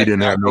 Not that he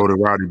didn't have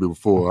notoriety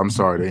before. I'm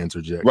sorry to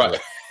interject. Right.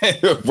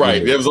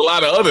 Right. Yeah. There was a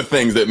lot of other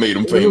things that made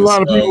him famous. There's a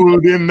lot of people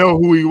who didn't know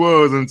who he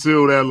was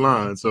until that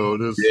line. So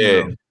this,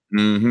 yeah.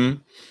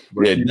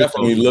 Yeah,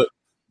 definitely look.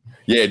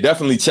 Yeah,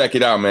 definitely check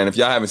it out, man. If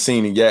y'all haven't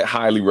seen it yet,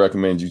 highly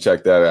recommend you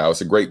check that out.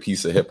 It's a great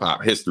piece of hip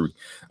hop history.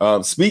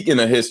 Speaking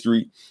of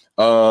history,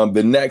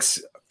 the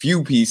next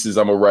few pieces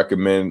I'm gonna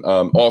recommend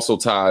also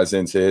ties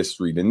into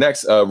history. The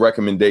next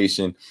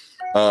recommendation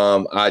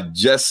I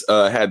just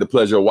had the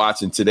pleasure of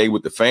watching today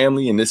with the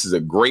family, and this is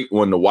a great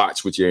one to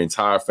watch with your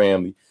entire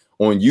family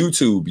on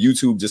YouTube.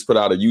 YouTube just put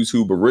out a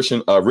YouTube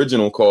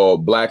original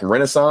called Black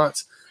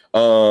Renaissance.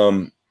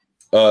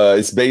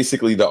 It's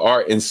basically the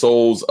art and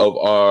souls of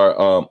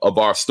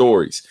our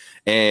stories,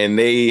 and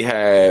they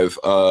have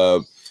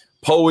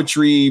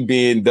poetry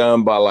being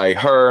done by like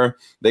her.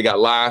 They got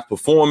live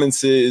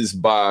performances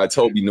by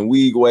Toby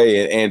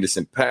Nwigwe and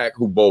Anderson .Paak,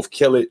 who both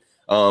kill it.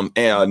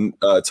 And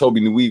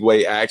Toby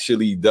Nwigwe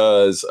actually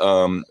does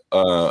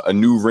a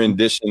new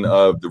rendition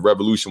of The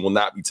Revolution Will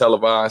Not Be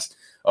Televised.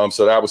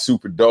 So that was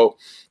super dope.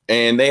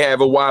 And they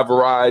have a wide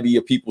variety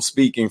of people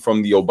speaking,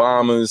 from the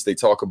Obamas. They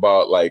talk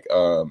about like,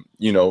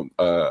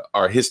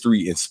 our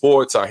history in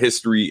sports, our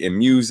history in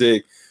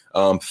music,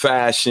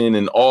 fashion,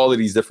 and all of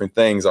these different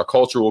things, our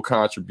cultural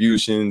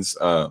contributions,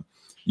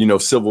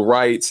 civil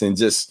rights, and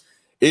just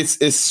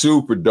it's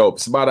super dope.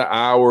 It's about an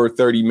hour,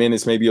 30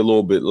 minutes, maybe a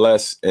little bit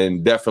less,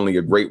 and definitely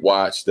a great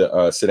watch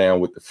to sit down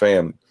with the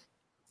family.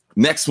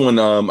 Next one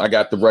I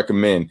got to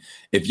recommend.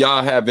 If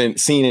y'all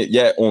haven't seen it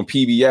yet on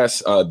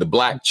PBS, The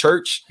Black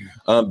Church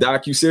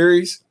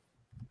docuseries.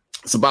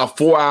 It's about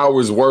 4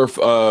 hours worth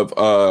of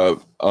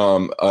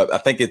I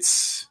think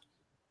it's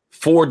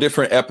 4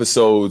 different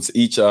episodes,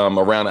 each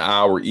around an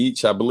hour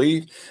each, I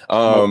believe.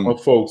 My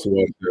folks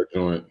watch that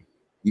joint.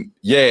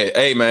 Yeah,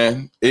 hey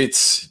man,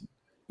 it's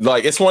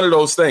one of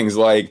those things.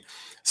 Like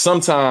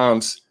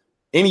sometimes,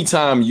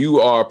 anytime you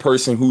are a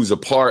person who's a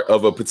part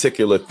of a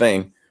particular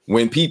thing,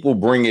 when people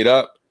bring it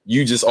up,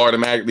 you just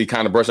automatically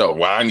kind of brush out.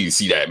 Well, I need to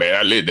see that, man.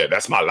 I lived that.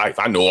 That's my life.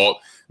 I know all.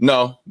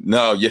 No,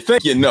 you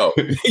think you know.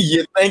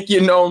 You think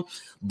you know,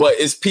 but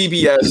it's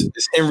PBS.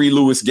 It's Henry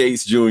Louis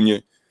Gates Jr.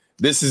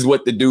 This is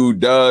what the dude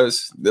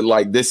does.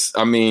 Like this,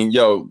 I mean,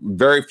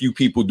 very few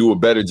people do a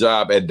better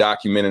job at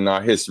documenting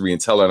our history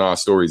and telling our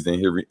stories than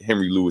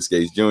Henry Louis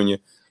Gates Jr.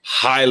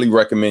 Highly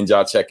recommend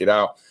y'all check it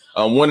out.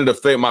 One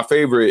of my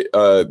favorite,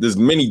 there's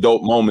many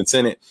dope moments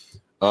in it.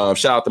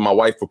 Shout out to my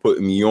wife for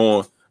putting me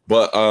on.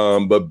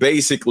 But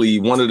basically,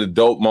 one of the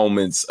dope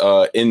moments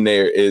in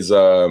there is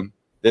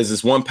there's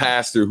this one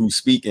pastor who's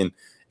speaking.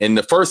 And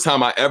the first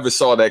time I ever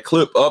saw that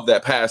clip of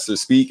that pastor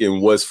speaking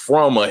was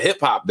from a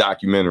hip hop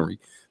documentary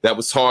that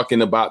was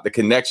talking about the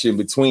connection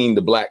between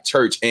the Black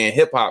church and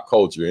hip hop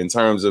culture in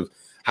terms of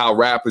how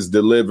rappers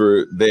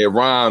deliver their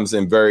rhymes,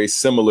 and very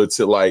similar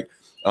to like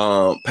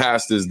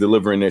pastors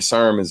delivering their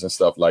sermons and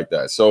stuff like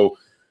that. So,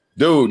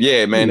 dude,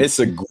 yeah, man, it's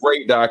a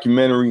great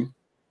documentary.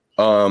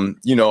 Our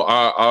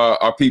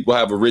people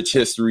have a rich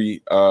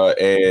history,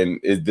 and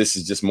this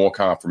is just more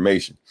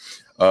confirmation.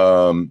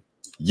 So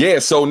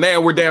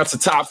now we're down to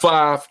top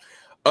 5.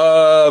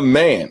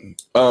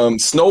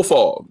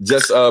 Snowfall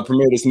just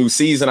premiered this new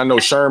season. I know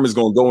Sherm is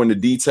going to go into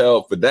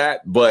detail for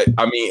that, but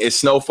I mean, it's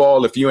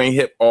Snowfall. If you ain't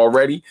hip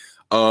already,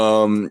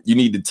 you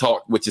need to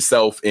talk with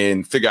yourself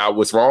and figure out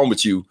what's wrong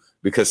with you,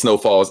 because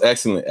Snowfall is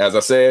excellent. As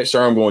I said,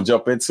 Sherm going to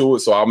jump into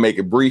it, so I'll make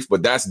it brief,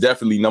 but that's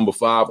definitely number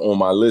 5 on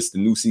my list. The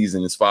new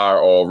season is fire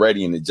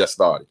already, and it just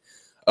started.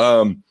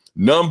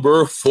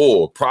 Number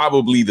 4,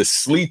 probably the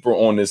sleeper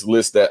on this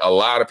list that a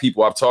lot of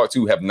people I've talked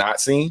to have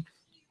not seen,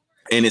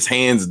 and it's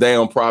hands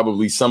down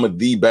probably some of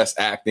the best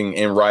acting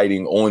and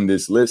writing on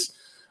this list,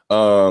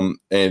 and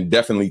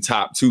definitely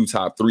top 2,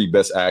 top 3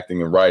 best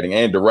acting and writing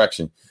and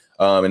direction,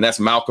 and that's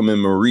Malcolm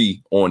and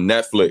Marie on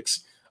Netflix.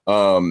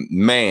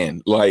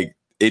 Man, like,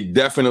 it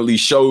definitely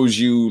shows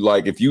you,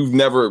 like, if you've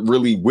never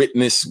really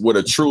witnessed what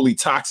a truly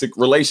toxic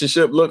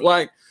relationship look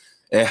like,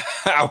 and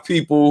how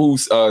people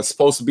who's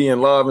supposed to be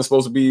in love and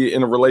supposed to be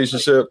in a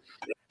relationship,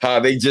 how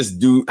they just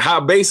do,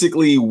 how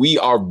basically we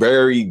are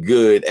very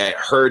good at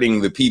hurting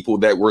the people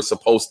that we're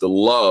supposed to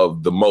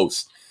love the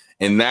most.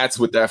 And that's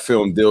what that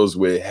film deals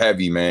with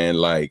heavy, man.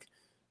 Like,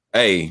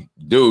 hey,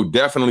 dude,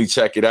 definitely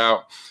check it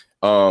out.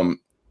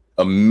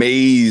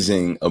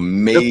 Amazing.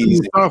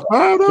 Top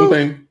 5,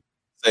 though?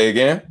 Say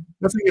again?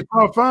 That's in your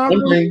top 5.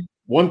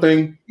 One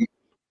thing.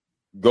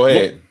 Go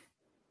ahead.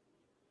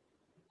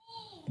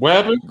 What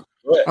happened?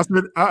 I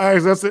said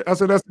that's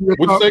in your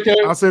top.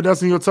 I said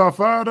that's in your top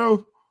 5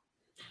 though.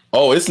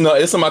 Oh, it's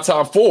not. It's in my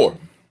top 4.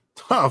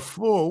 Top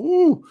 4.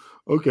 Woo.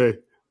 Okay.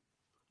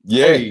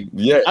 Yeah. Hey,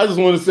 yeah. I just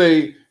want to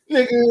say,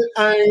 nigga,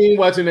 I ain't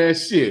watching that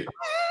shit.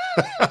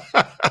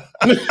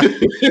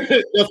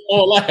 That's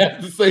all I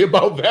have to say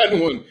about that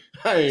one.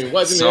 I ain't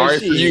watching sorry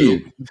that shit. For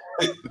you.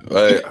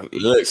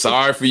 Look,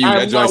 sorry for you.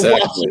 That joint's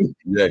excellent.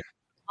 Yeah.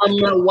 I'm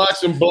not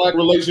watching Black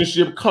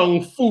relationship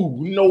kung fu.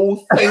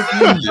 No, thank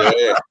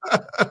you.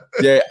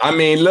 Yeah. I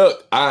mean,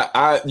 look,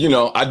 I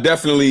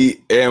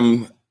definitely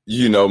am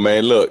You know,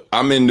 man, look,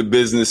 I'm in the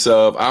business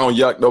of, I don't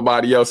yuck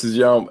nobody else's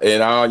yum.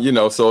 And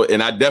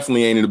and I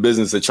definitely ain't in the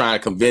business of trying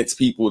to convince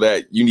people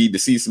that you need to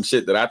see some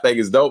shit that I think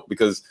is dope,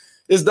 because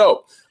it's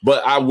dope.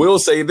 But I will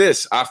say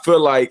this, I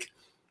feel like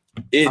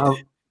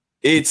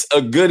it's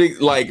a good,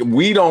 like,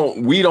 we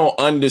don't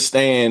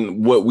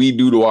understand what we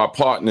do to our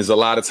partners a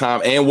lot of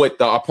time, and what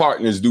our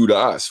partners do to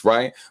us,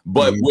 right?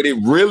 But what it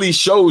really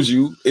shows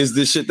you is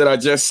the shit that I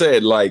just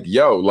said, like,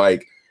 yo,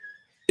 like,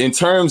 in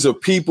terms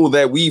of people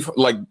that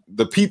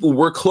the people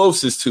we're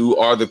closest to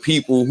are the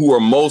people who are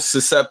most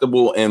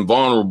susceptible and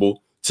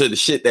vulnerable to the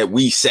shit that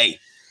we say.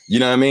 You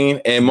know what I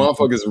mean? And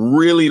motherfuckers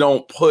really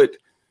don't put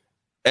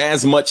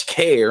as much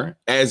care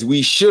as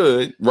we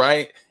should,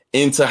 right,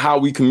 into how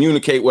we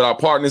communicate with our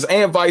partners,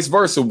 and vice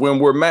versa when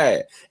we're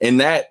mad. And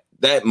that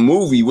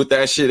movie, what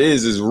that shit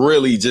is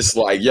really just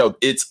like, yo,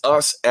 it's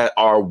us at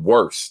our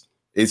worst.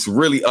 It's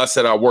really us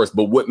at our worst.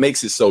 But what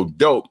makes it so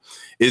dope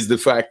is the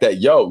fact that,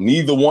 yo,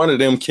 neither one of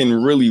them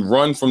can really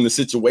run from the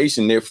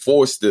situation. They're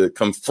forced to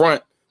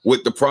confront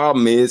what the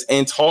problem is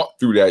and talk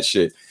through that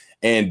shit.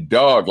 And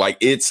dog, like,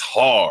 it's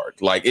hard.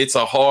 Like, it's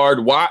a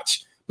hard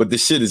watch, but the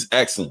shit is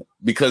excellent,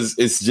 because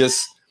it's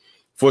just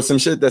for some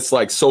shit that's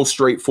like so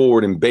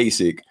straightforward and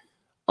basic.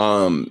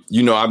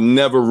 I've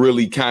never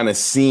really kind of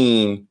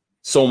seen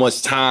so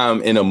much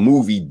time in a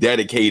movie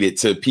dedicated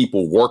to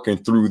people working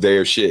through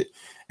their shit.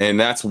 And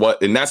that's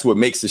what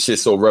makes the shit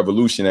so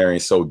revolutionary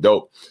and so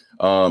dope.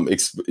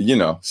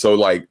 So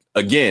like,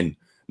 again,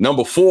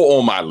 number 4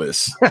 on my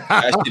list.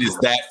 That shit is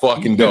that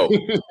fucking dope.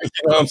 You know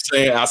what I'm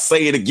saying? I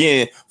say it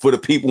again for the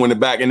people in the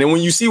back. And then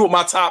when you see what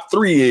my top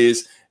 3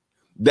 is,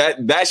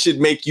 that should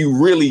make you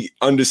really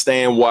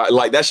understand why.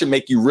 Like, that should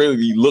make you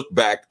really look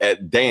back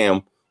at,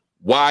 damn,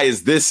 why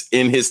is this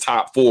in his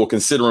top 4,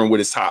 considering what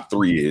his top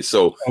 3 is?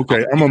 So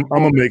okay, I'm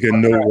gonna make a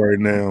note right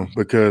now,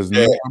 because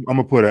I'm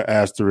gonna put an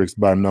asterisk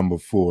by number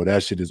 4.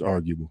 That shit is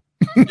arguable.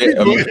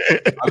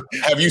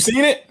 Have you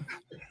seen it?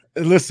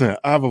 Listen,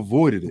 I've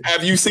avoided it.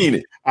 Have you seen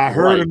it? I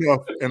heard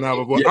enough, and I've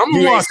avoided. I'm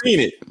gonna watch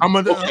it.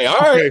 Okay, all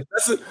right.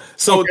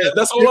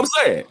 That's all I'm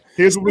saying.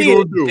 Here's what we're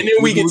gonna do, and then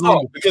we can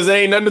talk, because there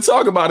ain't nothing to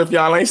talk about if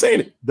y'all ain't seen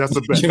it. That's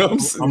a bet. You know what I'm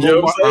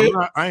saying?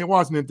 I ain't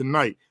watching it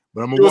tonight,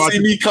 but I'm gonna You'll watch see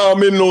it. me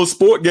commenting on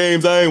sport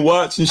games I ain't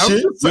watching shit.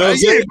 You know what I'm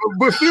saying?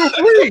 But feel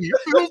free.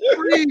 Feel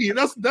free.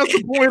 That's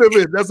the point of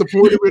it. That's the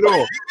point of it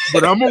all.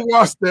 But I'm gonna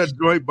watch that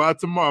joint by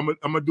tomorrow.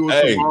 I'm gonna do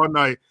it tomorrow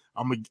night.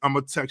 I'm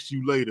gonna text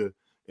you later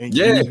and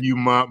give you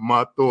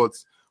my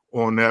thoughts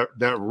on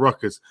that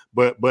ruckus.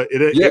 But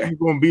it ain't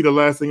gonna be the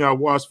last thing I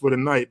watch for the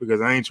night,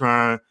 because I ain't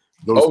trying to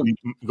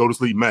go to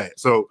sleep mad.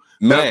 So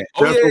that's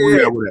where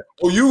we at with that.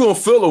 Oh, you gonna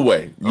feel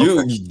away.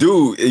 You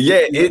do.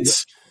 Yeah,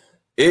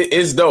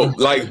 it's dope.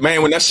 Like,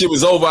 man, when that shit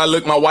was over, I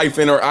looked my wife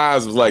in her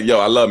eyes, was like, yo,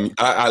 I love me.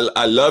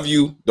 I love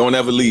you. Don't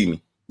ever leave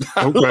me.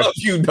 I love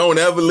you. Don't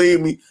ever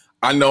leave me.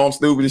 I know I'm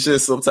stupid and shit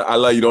sometimes. I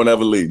love you. Don't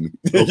ever leave me.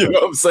 You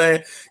know what I'm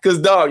saying? Because,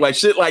 dog, like,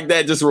 shit like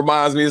that just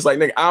reminds me. It's like,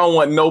 nigga, I don't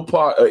want no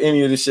part of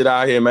any of this shit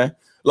out here, man.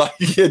 Like,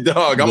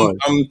 dog,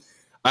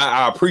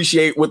 I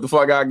appreciate what the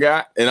fuck I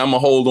got, and I'm gonna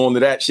hold on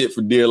to that shit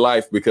for dear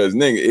life, because,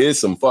 nigga,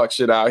 it's some fuck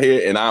shit out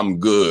here, and I'm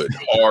good.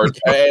 Hard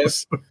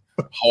pass.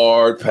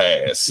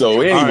 So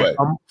anyway,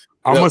 right,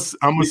 I'm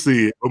gonna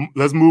see it.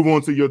 Let's move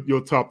on to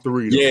your top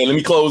 3. Yeah, let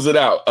me close it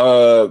out.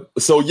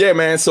 So yeah,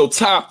 man. So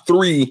top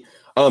 3.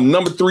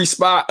 Number 3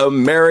 spot,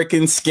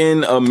 American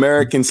Skin. Okay.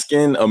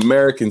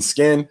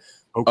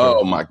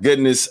 Oh my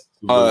goodness.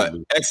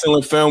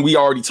 Excellent film. We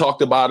already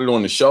talked about it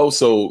on the show.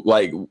 So,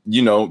 like,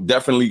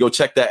 definitely go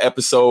check that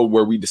episode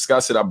where we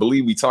discuss it. I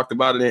believe we talked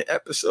about it in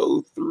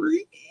episode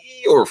 3,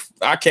 or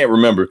I can't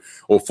remember,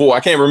 or 4. I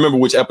can't remember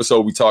which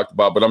episode we talked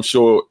about, but I'm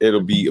sure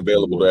it'll be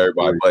available to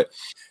everybody. But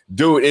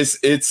dude,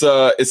 it's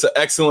an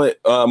excellent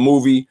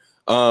movie.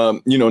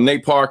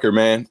 Nate Parker,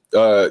 man,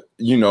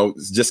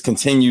 just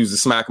continues to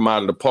smack him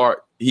out of the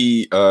park.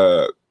 He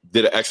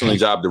did an excellent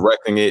job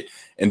directing it,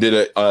 and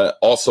did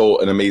also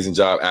an amazing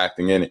job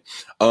acting in it.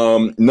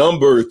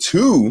 Number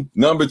two,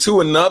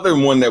 another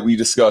one that we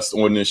discussed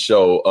on this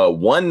show,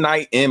 One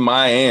Night in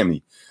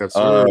Miami. That's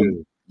right.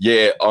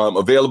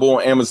 Available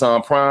on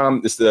Amazon Prime.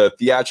 It's the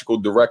theatrical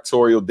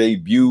directorial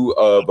debut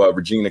of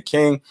Regina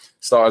King.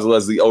 Stars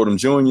Leslie Odom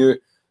Jr.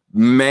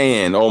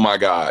 Man, oh my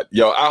God.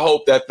 Yo, I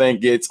hope that thing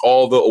gets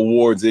all the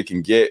awards it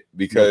can get,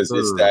 because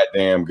it's that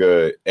damn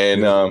good.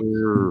 And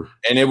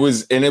and it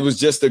was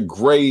just a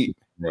great,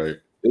 right.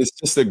 It's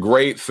just a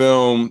great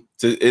film.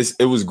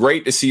 It was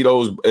great to see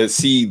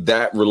see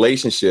that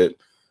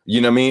relationship. You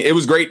know what I mean? It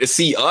was great to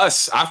see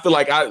us. I feel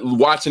like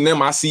watching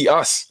them, I see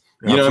us.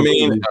 You know what I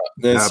mean?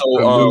 And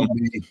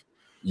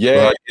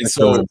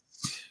so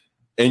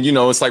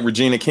it's like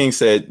Regina King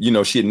said,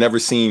 she had never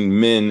seen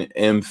men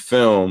in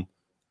film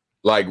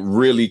like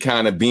really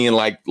kind of being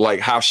like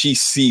how she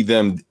see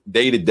them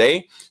day to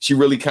day. She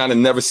really kind of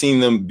never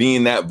seen them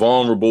being that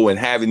vulnerable and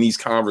having these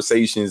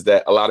conversations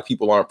that a lot of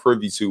people aren't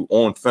privy to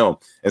on film.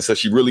 And so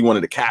she really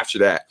wanted to capture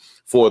that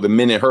for the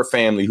men in her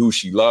family who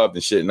she loved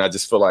and shit. And I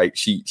just feel like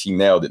she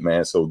nailed it,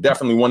 man. So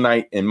definitely One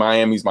Night in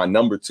Miami is my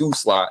number 2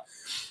 slot,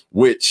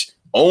 which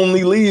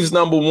only leaves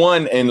number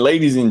 1. And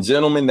ladies and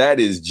gentlemen, that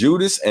is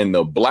Judas and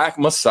the Black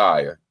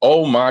Messiah.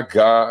 Oh my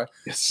God.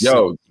 Yes.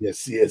 Yo,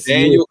 yes.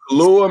 Daniel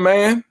Kaluuya,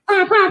 man.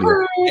 And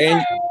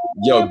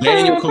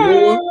Daniel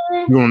Kaluuya.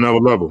 You on another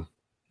level.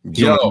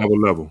 Yo,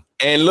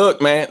 and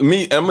look, man,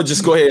 I'm gonna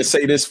just go ahead and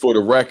say this for the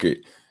record.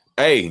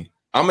 Hey,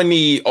 I'm gonna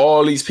need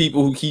all these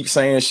people who keep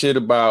saying shit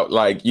about,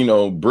 like, you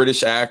know,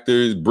 British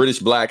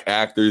black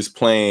actors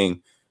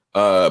playing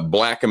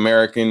Black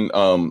American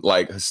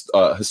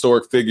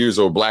historic figures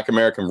or Black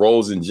American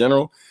roles in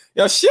general.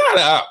 Yo, shut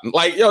up.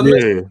 Like, yo,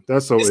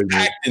 that's so it's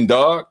acting,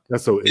 dog.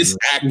 That's so it's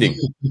acting.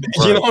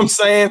 You know what I'm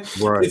saying?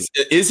 Right.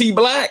 Is he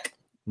black?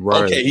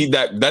 Right. Okay,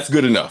 that's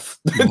good enough.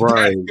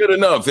 Right. That's good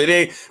enough.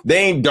 They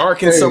ain't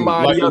darking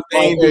somebody up.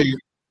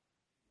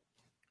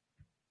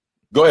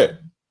 Go ahead.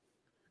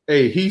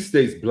 Hey, he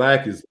stays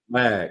black is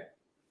black.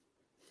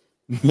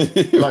 Like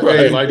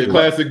the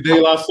classic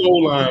De La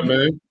Soul line,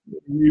 man.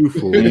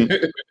 Beautiful.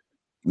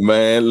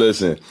 Man,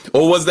 listen.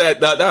 Or was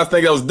that I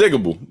think that was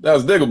Diggable. That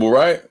was Diggable,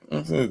 right?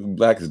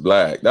 Black is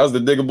black. That was the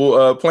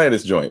Diggable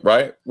Planets joint,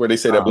 right? Where they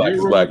say that black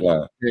is black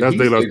line. That's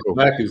De La Soul.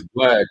 Black is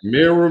black.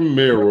 Mirror,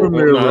 mirror.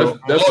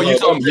 That's you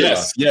talking?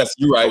 Yes,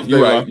 you're right.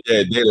 You're right.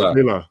 Yeah, De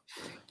La.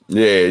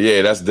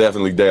 Yeah, that's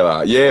definitely De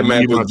La. Yeah,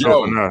 man.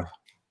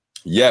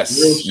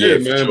 Yes,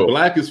 shit, man. Sure.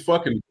 Black is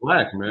fucking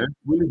black, man.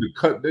 We need to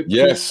cut that.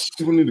 Yes,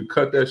 we need to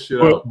cut that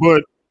shit out.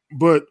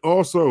 But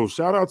also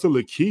shout out to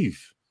Lakeith.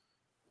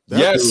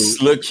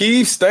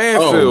 Lakeith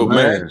Stanfield,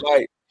 man.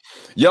 Like,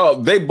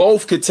 yo, they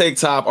both could take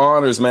top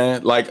honors,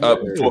 man. Like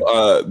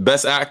for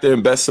best actor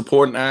and best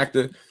supporting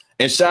actor.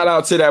 And shout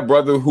out to that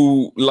brother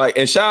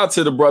and shout out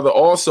to the brother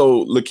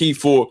also, Lakeith,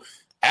 for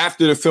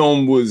after the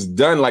film was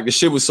done, like the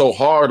shit was so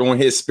hard on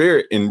his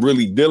spirit and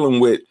really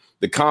dealing with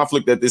the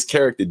conflict that this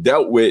character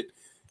dealt with.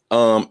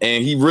 And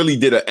he really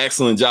did an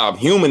excellent job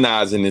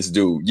humanizing this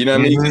dude. You know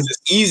what I mean? Because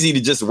it's easy to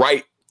just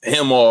write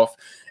him off.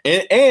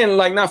 And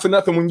like, not for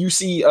nothing, when you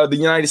see the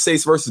United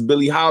States versus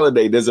Billie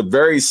Holiday, there's a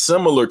very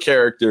similar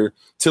character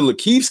to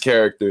Lakeith's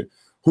character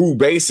who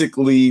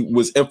basically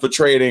was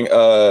infiltrating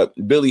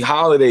Billie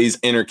Holiday's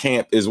inner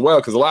camp as well,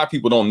 because a lot of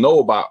people don't know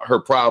about her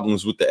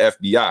problems with the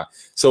FBI.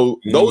 So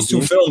those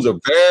two films are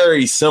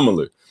very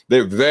similar.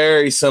 They're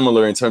very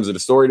similar in terms of the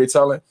story they're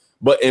telling.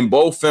 But in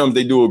both films,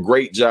 they do a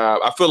great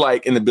job. I feel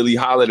like in the Billie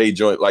Holiday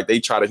joint, like they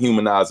try to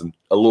humanize him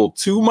a little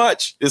too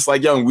much. It's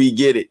like, young, we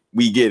get it.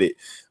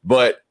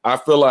 But I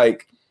feel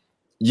like,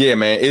 yeah,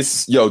 man,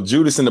 it's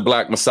Judas and the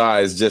Black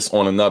Messiah is just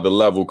on another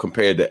level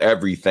compared to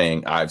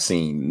everything I've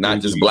seen, not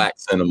just black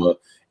cinema,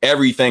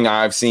 everything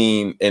I've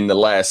seen in the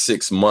last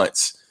 6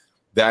 months.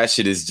 That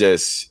shit is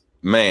just,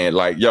 man,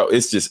 like,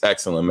 it's just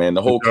excellent, man.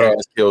 The whole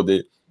cast killed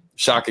it.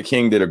 Shaka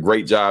King did a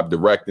great job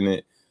directing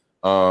it.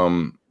 But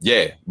I'm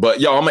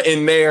gonna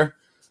end there.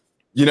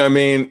 You know what I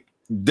mean?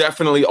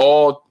 Definitely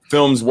all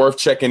films worth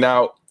checking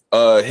out.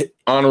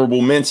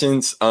 Honorable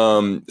mentions,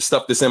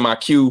 stuff that's in my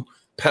queue.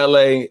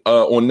 Pele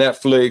on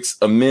Netflix,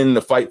 Amen,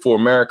 The Fight for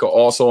America,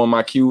 also on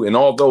my queue. And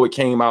although it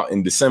came out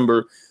in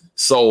December,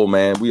 Soul,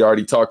 man, we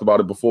already talked about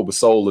it before, but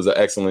Soul is an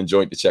excellent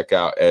joint to check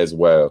out as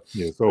well.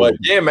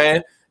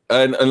 Man.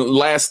 And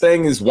last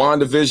thing is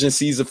WandaVision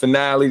season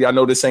finale. I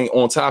know this ain't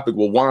on topic.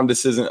 Well,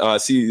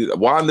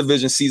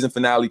 WandaVision season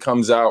finale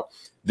comes out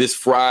this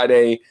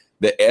Friday.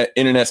 The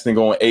internet's been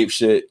going ape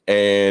shit,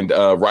 and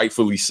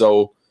rightfully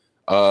so.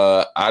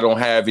 I don't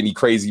have any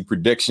crazy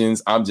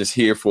predictions. I'm just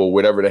here for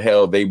whatever the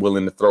hell they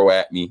willing to throw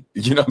at me.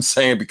 You know what I'm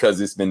saying?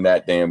 Because it's been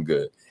that damn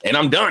good. And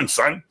I'm done,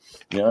 son.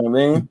 You know what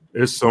I mean?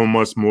 There's so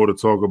much more to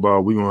talk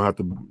about. We're gonna have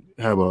to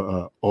have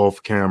a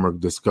off-camera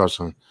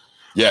discussion.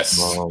 Yes.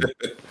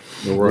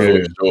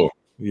 Right. Sure.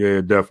 Yeah,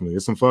 definitely.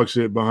 It's some fuck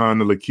shit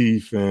behind the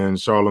Lakeith and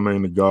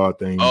Charlemagne the God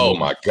thing. Oh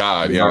my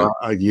God, yeah.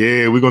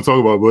 We're gonna talk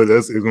about it, but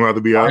it's gonna have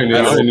to be out. I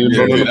didn't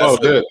even know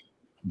about that.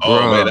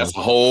 Man, that's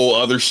a whole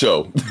other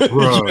show. You know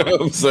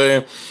what I'm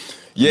saying?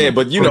 Yeah,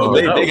 but you know,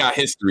 they got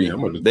history.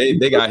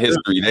 They got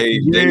history.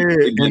 They've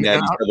been at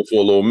each other for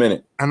a little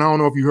minute. And I don't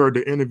know if you heard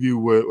the interview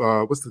with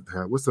what's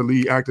the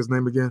lead actor's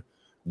name again?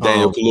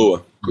 Daniel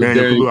Kaluuya. I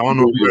don't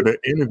know if you heard the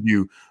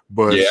interview,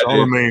 but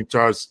Charlemagne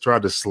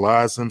tried to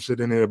slide some shit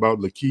in there about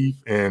Lakeith,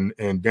 and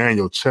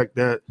Daniel checked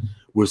that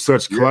with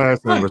such class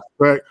and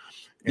respect.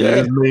 And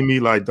it made me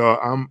like,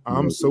 dog,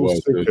 I'm so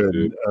sick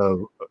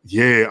of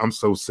I'm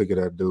so sick of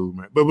that dude,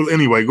 man. But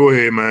anyway, go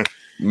ahead, man.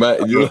 I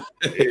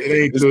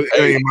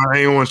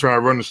ain't want to try to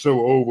run the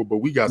show over, but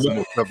we got some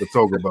more stuff to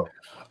talk about.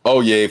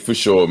 Oh yeah, for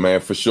sure, man,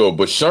 for sure.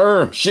 But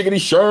Shiggity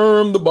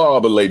Sherm the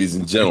barber, ladies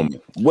and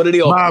gentlemen, what are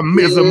they all? My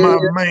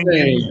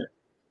man.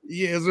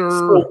 Yes, sir.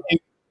 So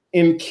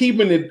in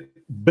keeping it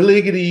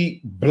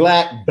bliggity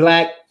black,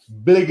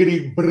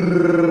 bliggity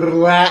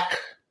black.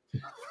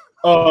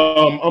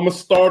 I'm gonna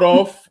start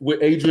off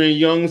with Adrian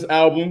Young's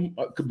album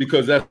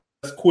because that's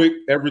quick.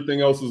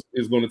 Everything else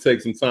is going to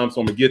take some time,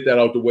 so I'm gonna get that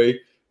out the way.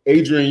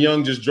 Adrian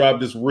Young just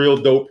dropped this real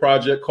dope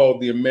project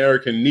called The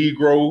American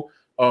Negro.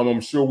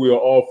 I'm sure we are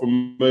all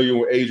familiar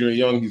with Adrian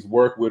Young. He's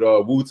worked with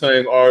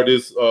Wu-Tang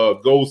artists,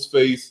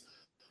 Ghostface.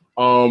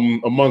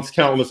 amongst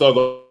countless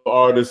other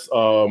artists.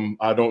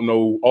 I don't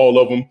know all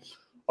of them,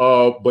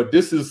 but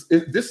this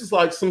is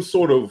like some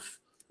sort of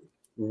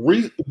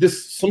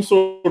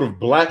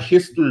Black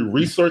history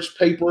research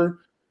paper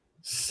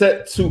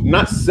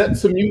not set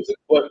to music,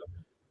 but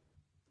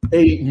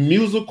a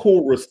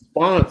musical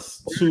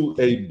response to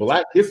a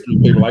Black history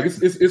paper. Like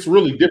it's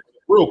really different,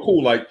 real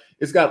cool. Like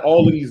it's got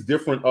all of these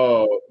different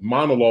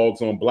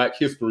monologues on Black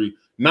history,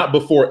 not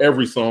before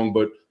every song,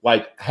 but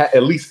like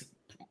at least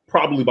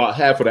probably about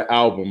half of the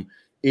album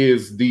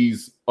is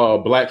these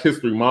Black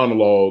history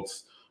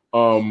monologues,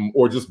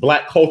 or just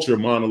Black culture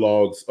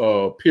monologues,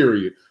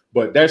 period.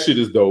 But that shit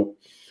is dope.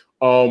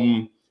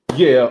 Following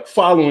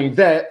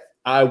that,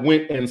 I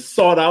went and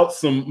sought out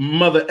some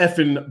mother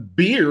effing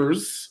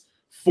beers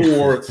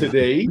for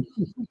today.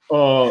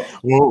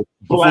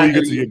 Before you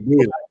get to your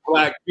beers,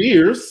 Black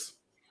beers.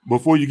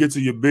 Before you get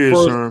to your beers,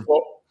 Sherm,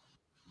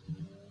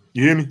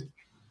 you hear me?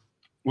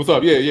 What's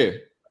up? Yeah.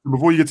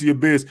 Before you get to your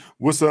beers,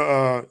 what's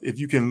if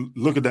you can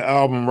look at the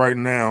album right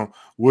now,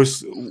 what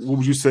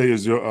would you say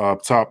is your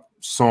top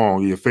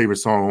song, your favorite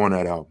song on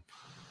that album?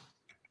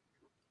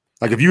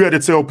 Like if you had to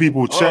tell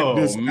people, check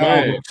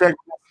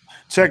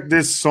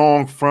this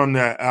song from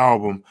that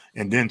album,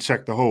 and then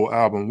check the whole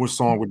album, what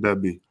song would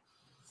that be?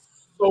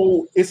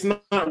 So it's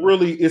not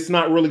really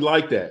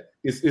like that.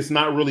 It's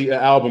not really an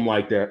album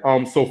like that.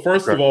 So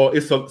first of all,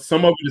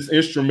 some of it is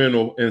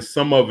instrumental, and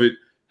some of it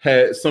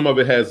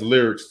has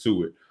lyrics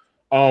to it.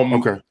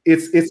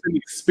 It's an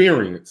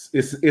experience.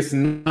 It's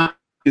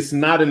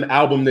not an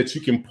album that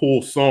you can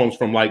pull songs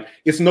from. Like,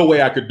 it's no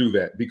way I could do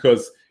that,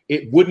 because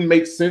it wouldn't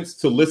make sense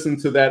to listen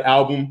to that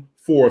album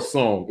for a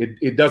song.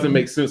 It doesn't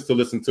make sense to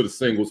listen to the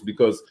singles,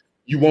 because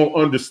you won't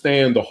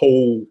understand the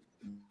whole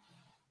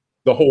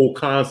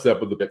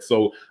concept of the book.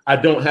 So I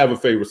don't have a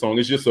favorite song.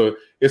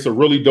 It's a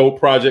really dope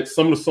project.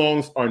 Some of the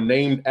songs are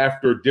named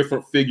after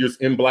different figures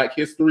in Black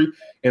history,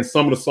 and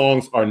some of the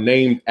songs are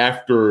named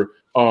after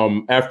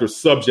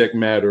subject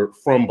matter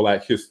from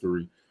Black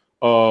history.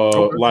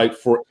 Like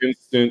for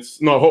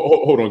instance, no,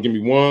 hold on, give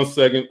me 1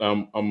 second.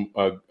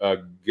 I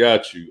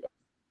got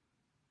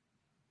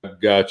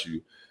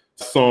you.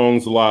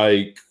 Songs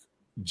like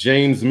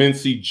James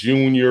Mincy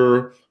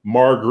Jr.,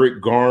 Margaret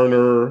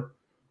Garner.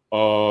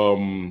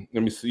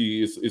 Let me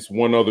see. It's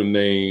one other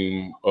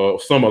name.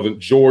 Some other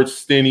George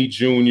Stinney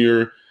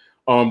Jr.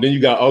 Then you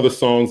got other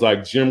songs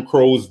like Jim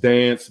Crow's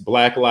Dance,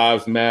 Black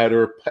Lives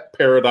Matter,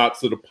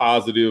 Paradox of the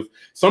Positive.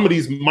 Some of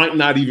these might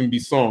not even be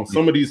songs.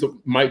 Some of these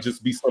might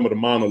just be some of the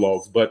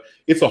monologues. But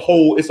it's a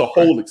whole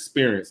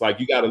experience. Like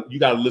you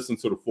gotta listen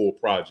to the full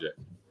project.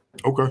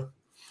 Okay,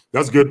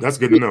 that's good. That's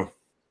good to know.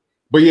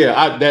 But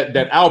yeah,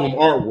 that album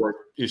artwork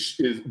is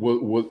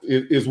what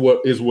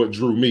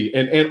drew me.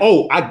 And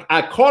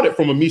I caught it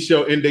from a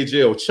Michelle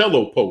Ndejel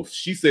cello post.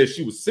 She said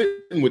she was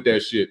sitting with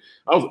that shit.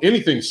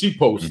 Anything she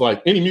posts,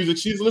 like any music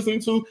she's listening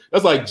to,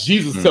 that's like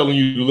Jesus telling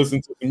you to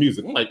listen to the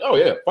music. I'm like, oh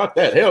yeah, fuck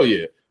that, hell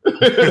yeah.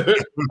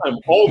 I'm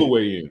all the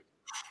way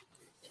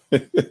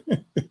in.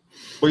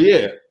 But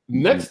yeah,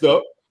 next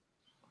up,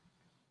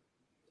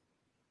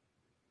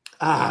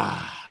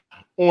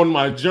 on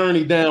my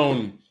journey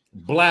down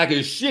Black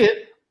as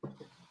shit,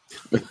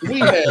 we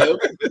have,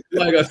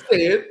 like I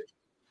said,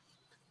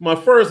 my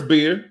first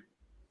beer,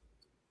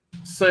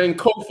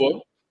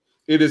 Sankofa.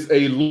 It is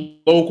a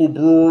local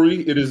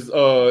brewery. It is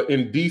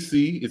in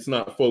DC. It's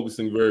not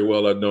focusing very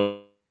well. I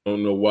don't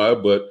know why,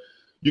 but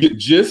you get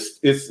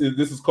gist. This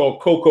is called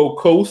Cocoa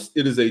Coast.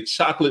 It is a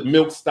chocolate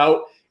milk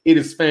stout. It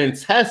is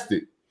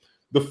fantastic.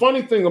 The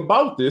funny thing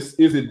about this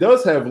is it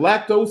does have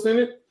lactose in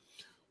it,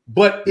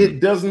 but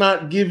it does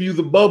not give you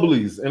the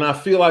bubblies. And I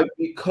feel like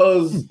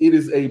because it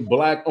is a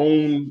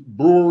Black-owned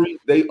brewery,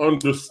 they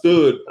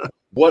understood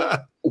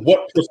what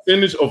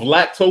percentage of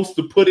lactose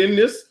to put in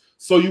this,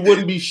 so you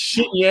wouldn't be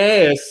shitting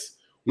your ass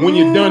when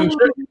you're done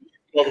drinking.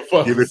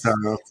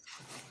 Motherfuckers.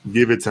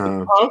 Give it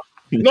time.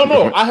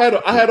 No. I had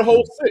a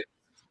whole six.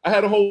 I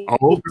had a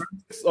whole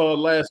six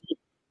last week,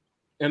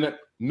 and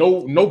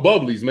no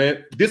bubblies,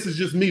 man. This is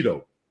just me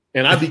though,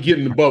 and I be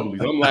getting the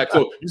bubblies. I'm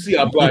lactose. You see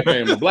how black I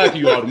am. The blacker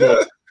you are, the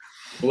more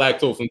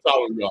lactose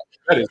intolerant you are.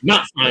 That is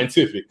not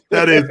scientific.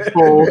 That is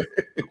full.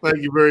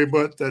 Thank you very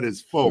much. That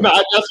is full. No,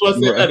 that's what I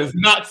said. Right. That is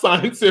not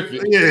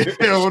scientific. Yeah,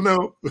 hell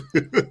no.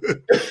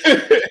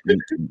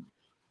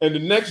 And the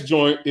next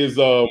joint is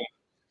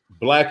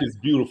Black is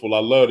Beautiful. I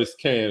love this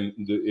can.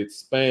 It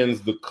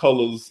spans the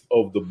colors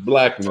of the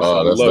blackness.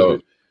 I love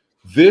it.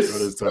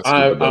 This,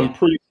 I'm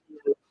pretty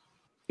sure,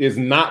 is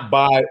not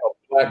by a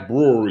Black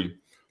brewery,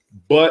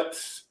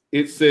 but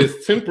it says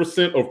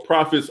 10% of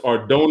profits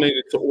are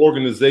donated to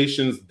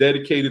organizations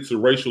dedicated to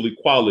racial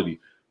equality.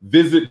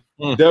 Visit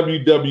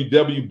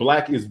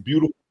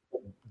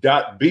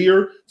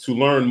www.blackisbeautiful.beer to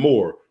learn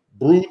more.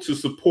 Brewed to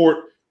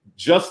support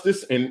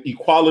justice and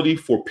equality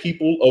for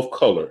people of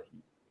color.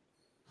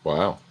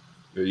 Wow.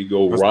 There you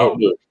go.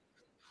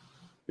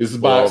 This is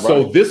by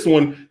so this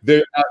one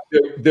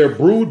they're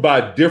brewed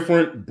by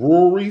different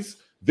breweries.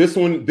 This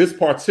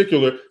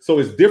particular, so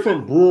it's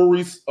different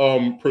breweries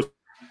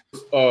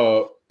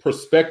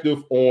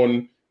perspective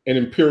on an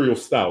Imperial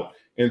Stout.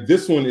 And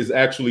this one is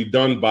actually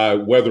done by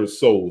Weathered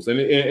Souls. And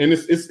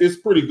it's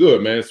pretty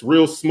good, man. It's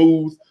real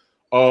smooth.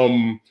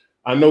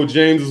 I know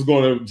James is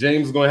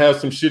gonna have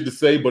some shit to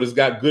say, but it's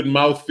got good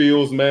mouth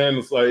feels, man.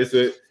 It's like it's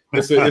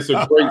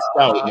a great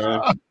stout,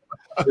 man.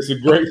 It's a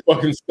great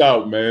fucking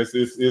stout, man.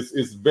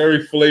 It's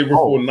very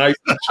flavorful, nice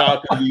and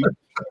chocolatey.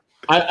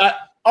 I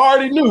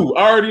already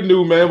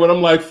knew, man. But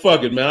I'm like,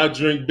 fuck it, man. I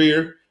drink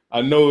beer.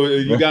 I know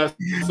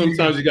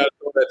sometimes you got to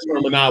throw that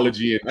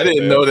terminology in. I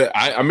didn't know that.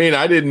 I mean,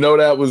 I didn't know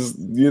that was,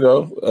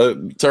 a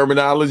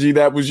terminology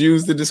that was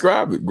used to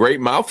describe it.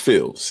 Great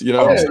mouthfeels,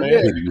 what I'm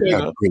saying?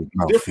 Yeah,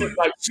 different,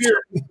 like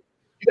beer, you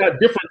got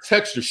different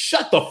textures.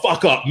 Shut the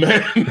fuck up,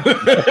 man.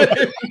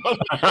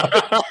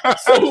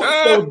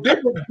 so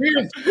different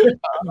beers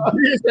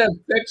have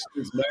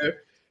textures, man,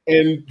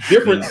 and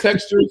different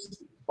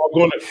textures are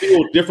going to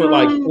feel different,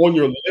 like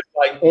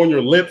on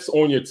your lips,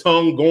 on your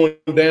tongue, going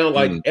down,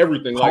 like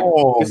everything. Like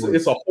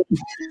it's a whole.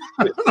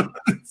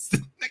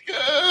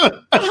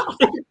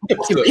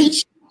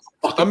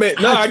 I mean,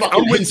 no,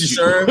 I'm with you,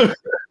 Sherm.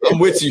 I'm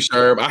with you,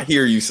 Sherm. I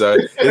hear you, son.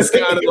 It's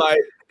kind of like,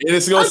 and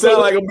it's gonna sound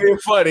like I'm being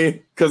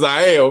funny because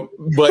I am,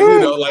 but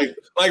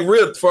like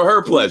real for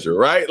her pleasure,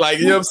 right? Like,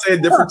 you know what I'm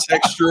saying? Different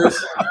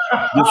textures,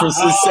 different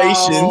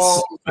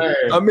sensations.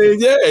 I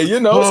mean, yeah,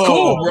 it's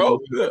cool, bro.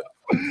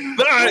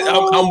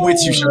 I'm with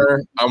you,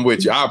 Sherm. I'm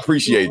with you. I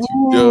appreciate you.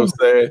 You know what I'm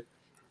saying?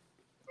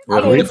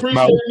 I don't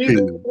appreciate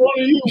neither one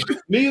of you.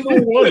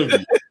 Neither one of you.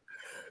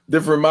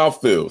 Different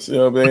mouthfeels. You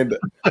know what I mean?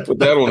 Put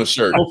that on a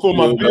shirt. For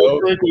my beer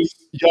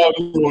drinkers, y'all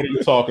know what I'm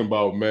talking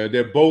about, man.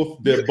 They're both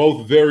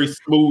very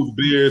smooth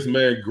beers,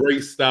 man.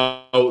 Great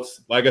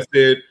stouts. Like I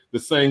said, the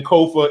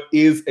Sankofa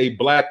is a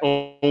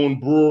black-owned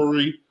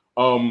brewery.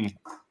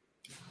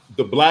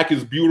 The black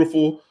is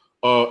beautiful.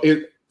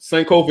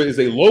 Sankofa is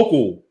a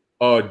local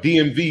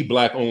DMV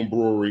black-owned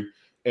brewery,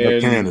 and the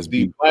can is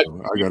the black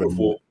I got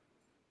it.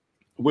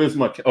 Where's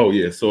my? Oh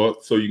yeah, so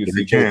you can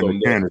see the can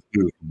is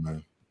beautiful,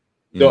 man.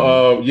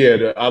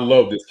 I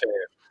love this can.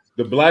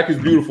 The black is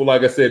beautiful.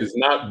 Like I said, it's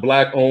not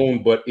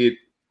black-owned, but it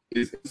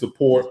is in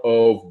support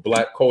of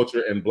Black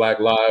culture and Black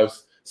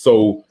lives.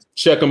 So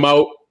check them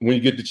out when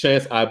you get the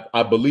chance.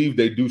 I believe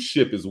they do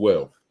ship as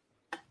well.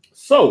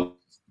 So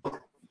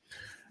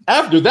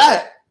after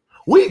that,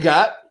 we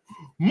got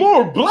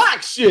more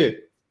black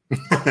shit.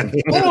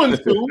 On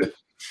to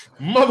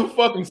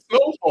motherfucking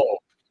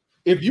Snowfall.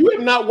 If you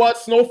have not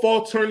watched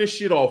Snowfall, turn this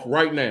shit off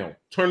right now.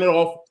 Turn it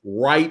off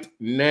right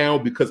now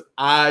because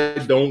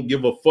I don't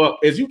give a fuck.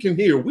 As you can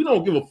hear, we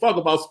don't give a fuck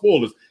about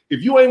spoilers.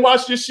 If you ain't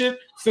watched this shit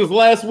since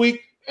last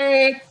week,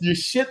 you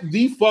shit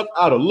the fuck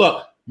out of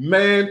luck.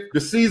 Man,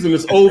 the season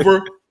is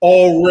over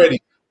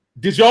already.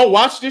 Did y'all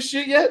watch this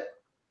shit yet?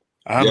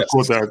 I haven't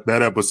caught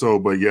that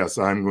episode, but yes,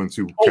 I'm going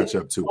to catch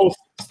up too. Oh,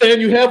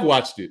 Stan, you have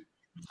watched it.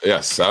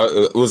 Yes,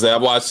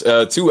 I've watched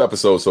 2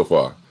 episodes so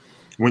far.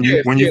 When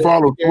you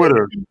follow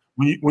Twitter,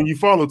 when you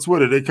follow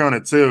Twitter, they kind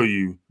of tell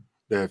you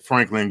that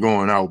Franklin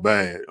going out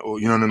bad, or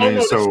you know what I mean.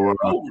 No, so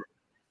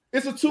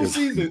it's a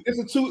 2-season,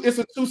 it's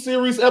a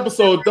 2-series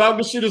episode. Dog,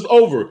 the shit is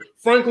over.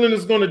 Franklin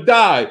is gonna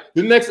die.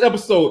 The next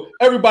episode,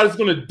 everybody's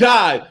gonna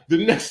die.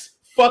 The next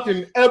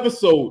fucking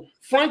episode,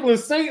 Franklin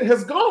Saint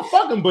has gone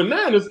fucking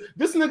bananas.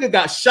 This nigga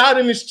got shot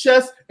in his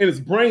chest and his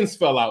brains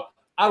fell out.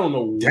 I don't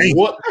know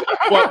what the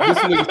fuck this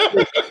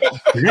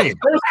nigga.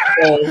 First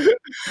of all,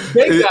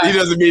 he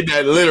doesn't mean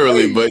that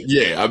literally, but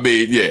yeah, I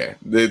mean, yeah.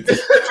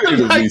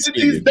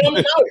 He's dumbed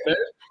out, man.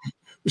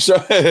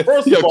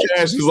 First of all,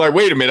 Cash was like,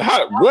 "Wait a minute,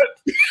 what?"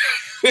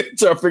 Trying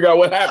to figure out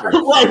what happened.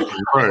 Right.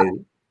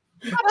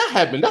 How that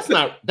happened? That's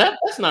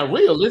not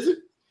real, is it?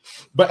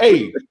 But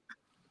hey,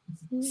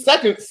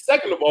 second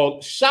of all,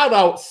 shout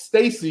out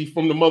Stacy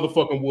from the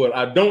motherfucking Wood.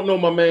 I don't know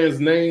my man's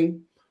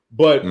name.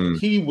 But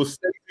he was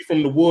Stacy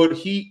from the Wood.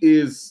 He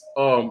is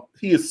on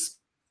this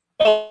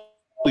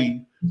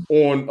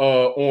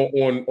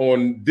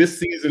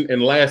season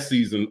and last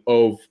season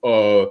of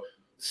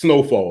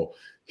Snowfall.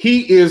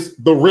 He is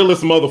the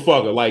realest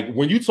motherfucker. Like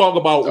when you talk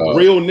about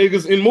real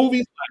niggas in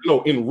movies,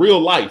 no, in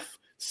real life,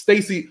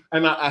 Stacy.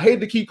 And I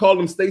hate to keep calling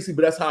him Stacy,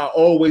 but that's how I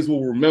always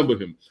will remember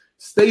him.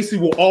 Stacy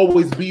will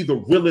always be the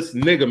realest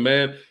nigga,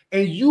 man.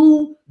 And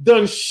you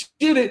done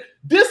shitted.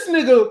 This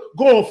nigga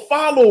gonna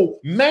follow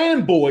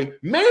Manboy.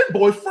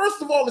 Manboy,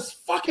 first of all, his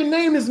fucking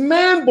name is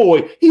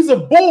Manboy. He's a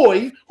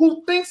boy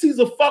who thinks he's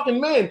a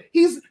fucking man.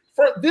 This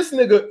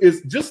nigga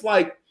is just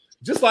like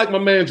my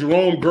man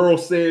Jerome Girl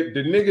said,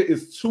 the nigga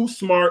is too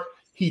smart.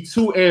 He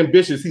too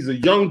ambitious. He's a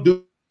young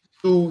dude.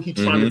 He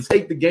trying to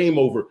take the game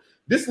over.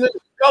 This nigga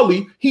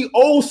Scully, he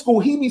old school.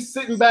 He be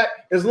sitting back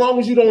as long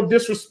as you don't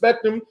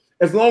disrespect him.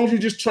 As long as you're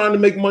just trying to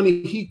make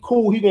money, he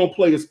cool. He gonna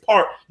play his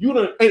part.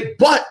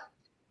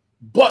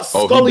 But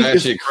Scully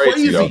is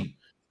crazy.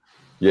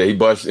 Yeah, he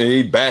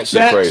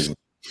batshit crazy.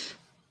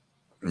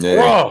 Yeah,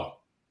 bro.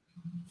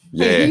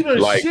 Yeah,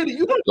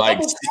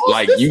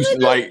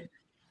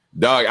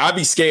 dog. I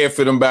be scared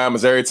for them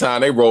Bama's every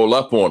time they roll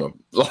up on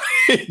him. Like,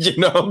 you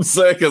know what I'm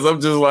saying? Because I'm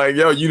just like,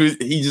 yo,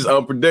 he just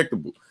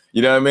unpredictable.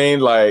 You know what I mean?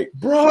 Like,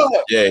 bro.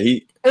 Yeah,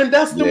 and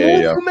that's the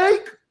move you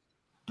make.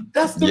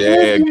 That's the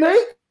move you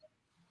make.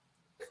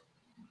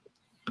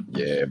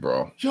 Yeah,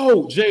 bro.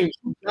 Yo, James,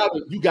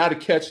 you gotta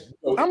catch it.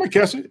 I'm gonna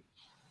catch it.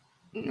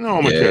 I'm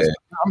gonna catch it.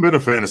 I've been a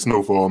fan of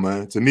Snowfall,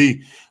 man. To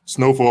me,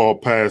 Snowfall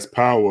passed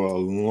Power a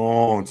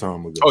long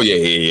time ago. Oh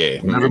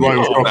yeah. When everybody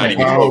was talking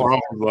Power, I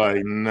was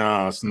like,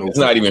 nah, Snowfall. It's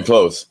not even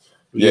close.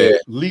 Yeah.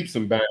 Leaps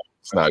and bounds.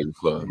 It's not even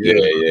close.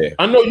 Yeah.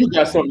 I know you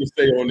got something to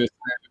say on this.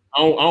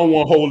 I don't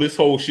want to hold this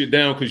whole shit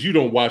down because you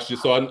don't watch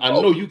this, so I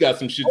know you got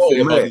some shit to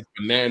say about these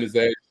bananas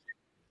ass.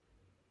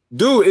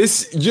 Dude,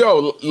 it's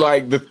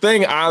like the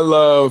thing I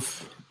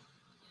love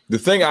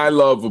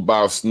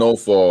about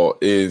Snowfall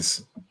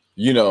is,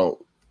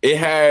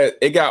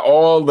 it got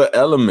all the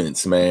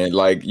elements, man.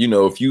 Like,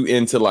 if you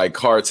into like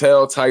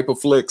cartel type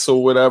of flicks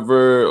or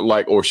whatever,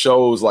 like, or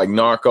shows like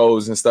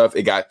Narcos and stuff,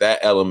 it got that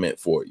element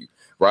for you,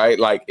 right?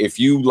 Like if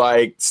you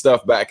like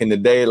stuff back in the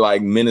day,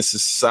 like Menace to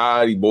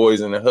Society,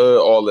 Boys in the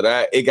Hood, all of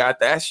that, it got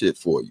that shit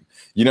for you.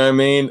 You know what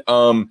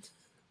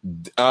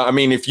I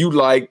mean? If you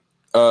like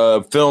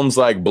films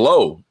like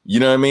Blow,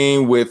 you know what I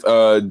mean, with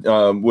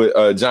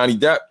Johnny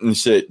Depp and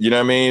shit, you know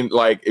what I mean?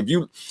 Like if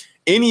you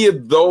any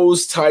of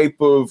those type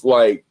of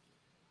like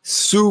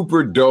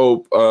super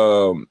dope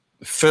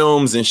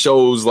films and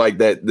shows like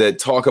that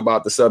talk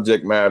about the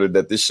subject matter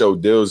that this show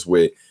deals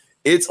with,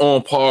 it's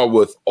on par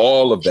with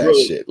all of that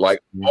shit, like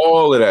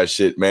all of that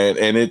shit, man.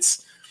 And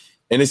it's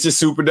just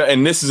super dope.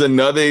 And this is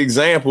another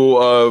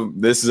example of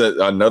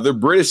another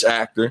British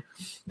actor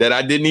that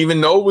I didn't even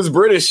know was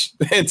British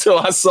until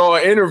I saw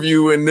an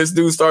interview and this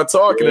dude started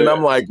talking, and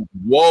I'm like,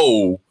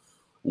 whoa,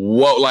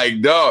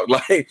 like dog,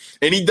 like,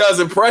 and he does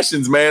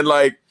impressions, man.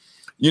 Like,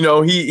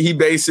 he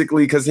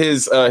basically, because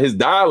his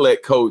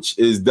dialect coach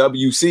is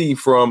WC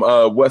from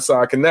West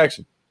Side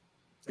Connection.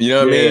 You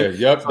know what I mean?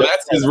 Yep. So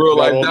that's his real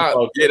life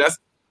dialect.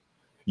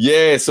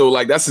 So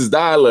like that's his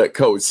dialect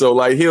coach. So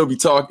like he'll be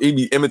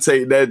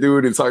imitating that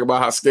dude and talk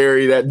about how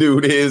scary that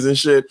dude is and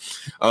shit.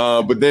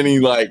 But then he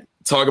like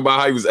talk about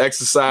how he was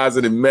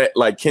exercising and met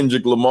like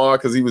Kendrick Lamar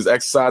because he was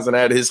exercising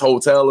at his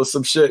hotel or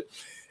some shit.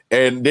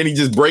 And then he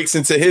just breaks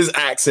into his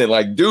accent.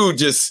 Like,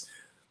 his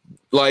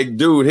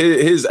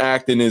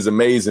acting is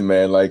amazing,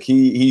 man. Like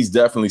he's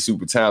definitely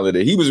super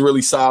talented. He was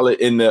really solid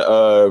in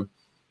the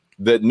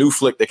new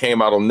flick that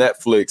came out on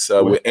Netflix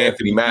with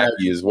Anthony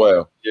Mackie as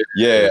well.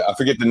 Yeah, I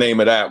forget the name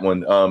of that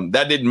one.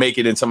 That didn't make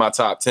it into my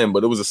top 10,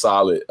 but it was a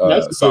solid.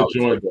 That's a solid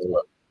joint.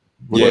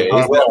 Yeah,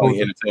 it's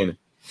definitely entertaining.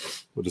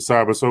 With the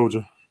Cyber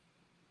Soldier.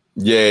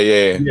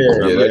 Yeah. I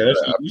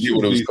forget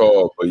what it was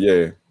called, but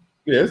yeah,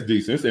 it's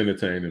decent. It's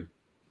entertaining.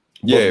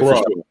 Yeah, bro, for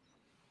sure.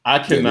 I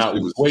cannot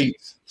wait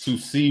to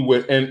see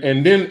what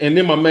and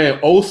then my man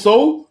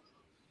Oso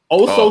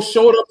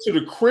showed up to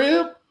the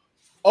crib.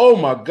 Oh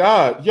my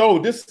God, yo,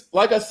 this,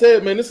 like I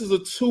said, man, this is a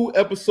 2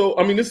 episode.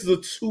 I mean, this is a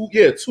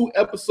 2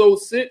 episode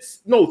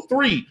 6. No,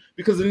 3,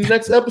 because the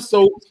next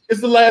episode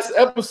is the last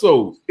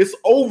episode. It's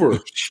over.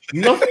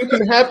 Nothing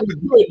can happen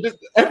good.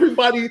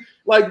 Everybody,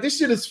 like, this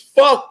shit is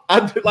fucked.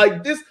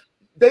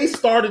 They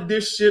started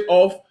this shit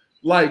off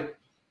like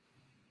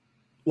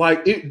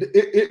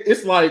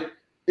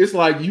it's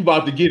like you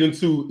about to get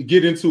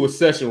into a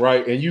session,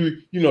 right? And you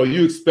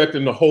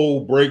expecting the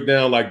whole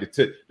breakdown, like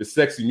the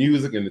sexy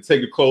music and to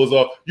take the clothes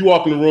off. You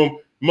walk in the room,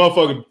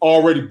 motherfucker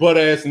already butt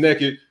ass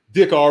naked,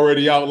 dick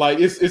already out. Like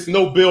it's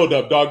no build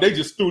up, dog. They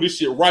just threw this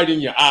shit right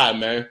in your eye,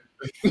 man.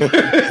 You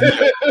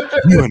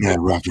are not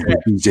rocking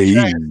with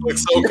DJ.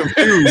 So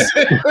confused.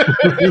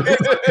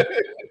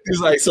 He's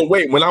like, so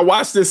wait, when I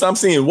watch this, I'm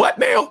seeing what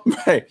now?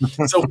 Right.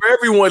 So for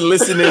everyone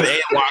listening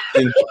and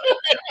watching,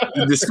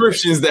 the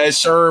descriptions that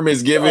Sherm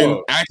is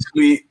giving,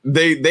 actually,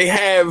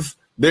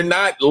 they're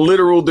not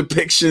literal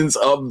depictions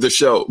of the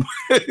show.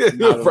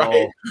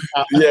 Right?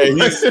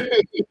 Yeah,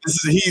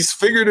 he's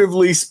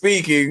figuratively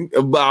speaking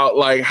about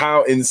like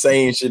how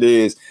insane shit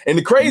is. And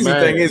the crazy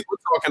thing is we're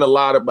talking a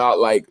lot about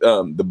like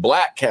the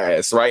black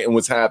cast, right? And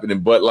what's happening,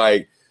 but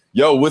like,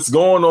 yo, what's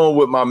going on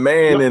with my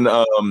man and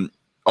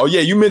oh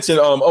yeah, you mentioned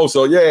what's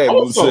going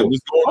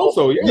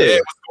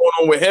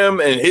on with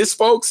him and his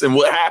folks and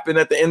what happened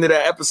at the end of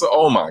that episode?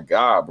 Oh my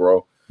God,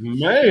 bro.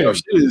 Man, yo,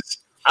 shit is,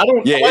 I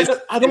don't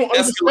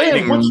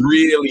escalating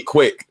really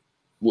quick.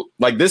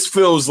 Like this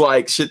feels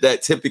like shit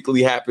that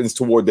typically happens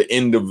toward the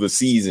end of the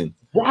season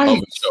of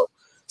the show.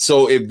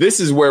 So if this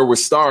is where we're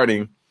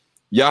starting,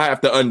 y'all have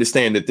to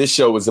understand that this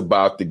show is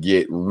about to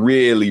get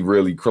really,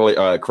 really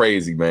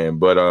crazy, man.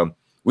 But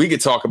we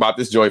could talk about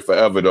this joint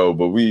forever though.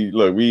 But we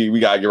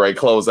gotta get ready to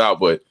close out.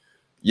 But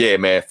yeah,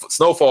 man,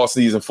 Snowfall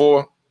season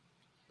 4.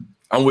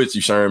 I'm with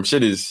you, Sherm.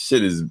 Shit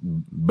is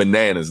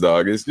bananas,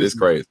 dog. It's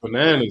crazy.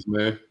 Bananas,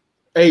 man.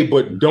 Hey,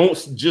 but don't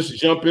just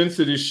jump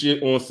into this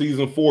shit on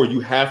season 4. You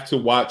have to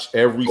watch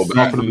every season.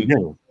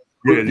 You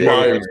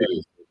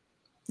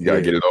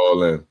gotta get it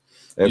all in.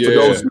 And for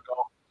those who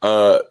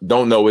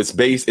don't know,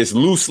 it's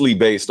loosely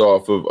based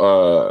off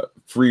of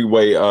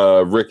Freeway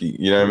Ricky.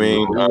 You know what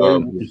I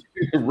mean?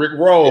 Rick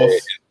Ross.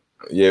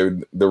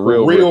 the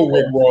real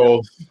Rick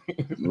Ross.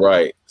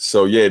 Right.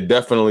 So yeah,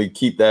 definitely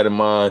keep that in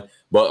mind.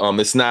 But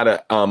it's not an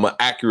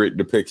accurate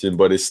depiction,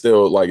 but it's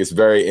still like it's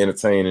very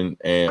entertaining,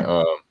 and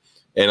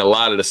a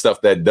lot of the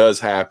stuff that does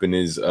happen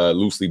is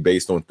loosely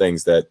based on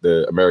things that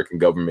the American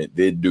government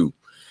did do.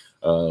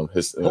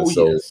 Yes.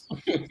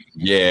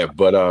 Yeah,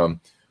 but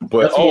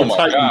that's oh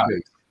my God.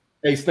 Based.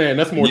 Hey Stan,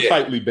 that's more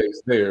tightly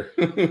based there.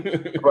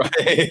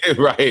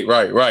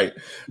 Right.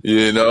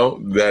 You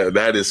know,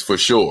 that is for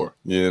sure,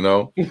 you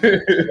know.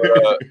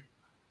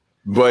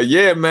 But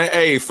yeah, man.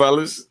 Hey,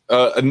 fellas,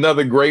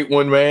 another great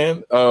one,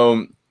 man.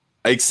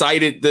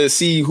 Excited to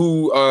see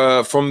who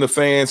from the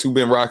fans who've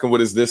been rocking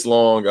with us this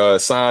long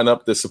sign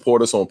up to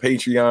support us on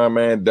Patreon,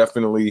 man.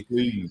 Definitely,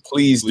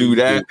 please do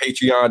that.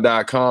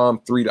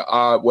 Patreon.com, 3 The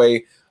Odd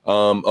Way.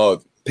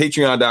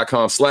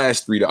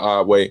 Patreon.com/3 The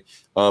Odd Way.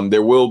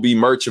 There will be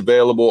merch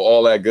available,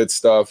 all that good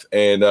stuff.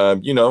 And,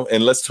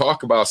 and let's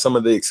talk about some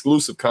of the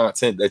exclusive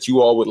content that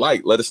you all would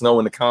like. Let us know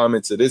in the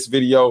comments of this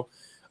video.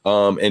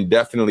 And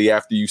definitely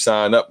after you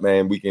sign up,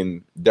 man, we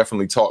can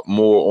definitely talk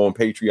more on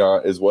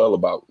Patreon as well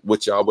about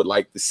what y'all would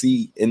like to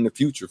see in the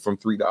future from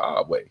 3 The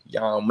Odd Way.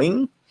 Y'all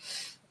mean?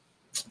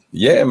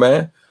 Yeah,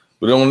 man.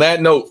 But on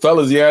that note,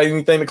 fellas, you got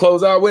anything to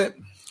close out with?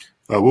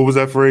 What was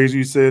that phrase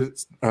you said,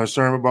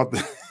 Sherm, about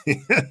the...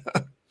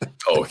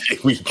 Oh, here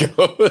we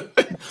go.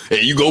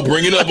 Hey, you go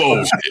bring it up,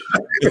 old shit.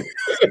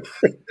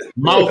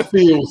 Mouth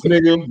feels,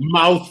 nigga.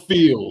 Mouth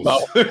feels.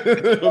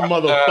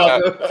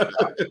 Motherfucker.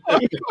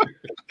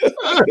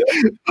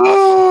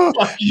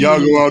 Y'all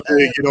go out there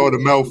and get all the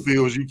mouth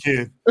feels you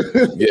can.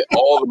 Get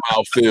all the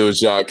mouth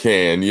feels y'all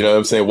can. You know what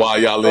I'm saying?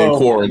 While y'all in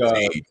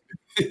quarantine.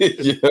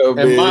 You know what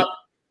and I mean?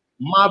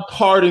 my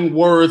parting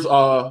words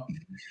are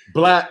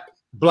black,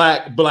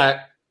 black,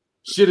 black.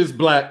 Shit is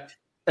black.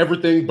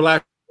 Everything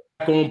black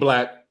on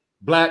black.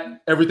 Black,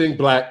 everything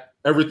black,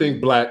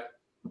 everything black,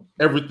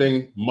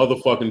 everything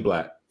motherfucking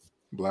black.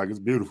 Black is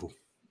beautiful.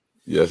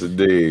 Yes,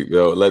 indeed.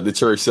 Yo, let the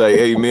church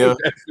say amen.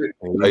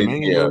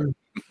 Amen.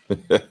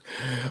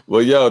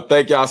 Well, yo,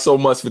 thank y'all so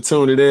much for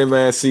tuning in,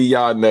 man. See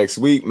y'all next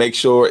week. Make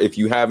sure if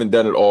you haven't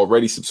done it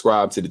already,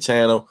 subscribe to the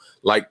channel,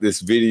 like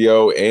this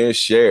video, and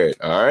share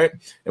it. All right.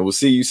 And we'll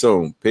see you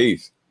soon.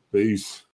 Peace. Peace.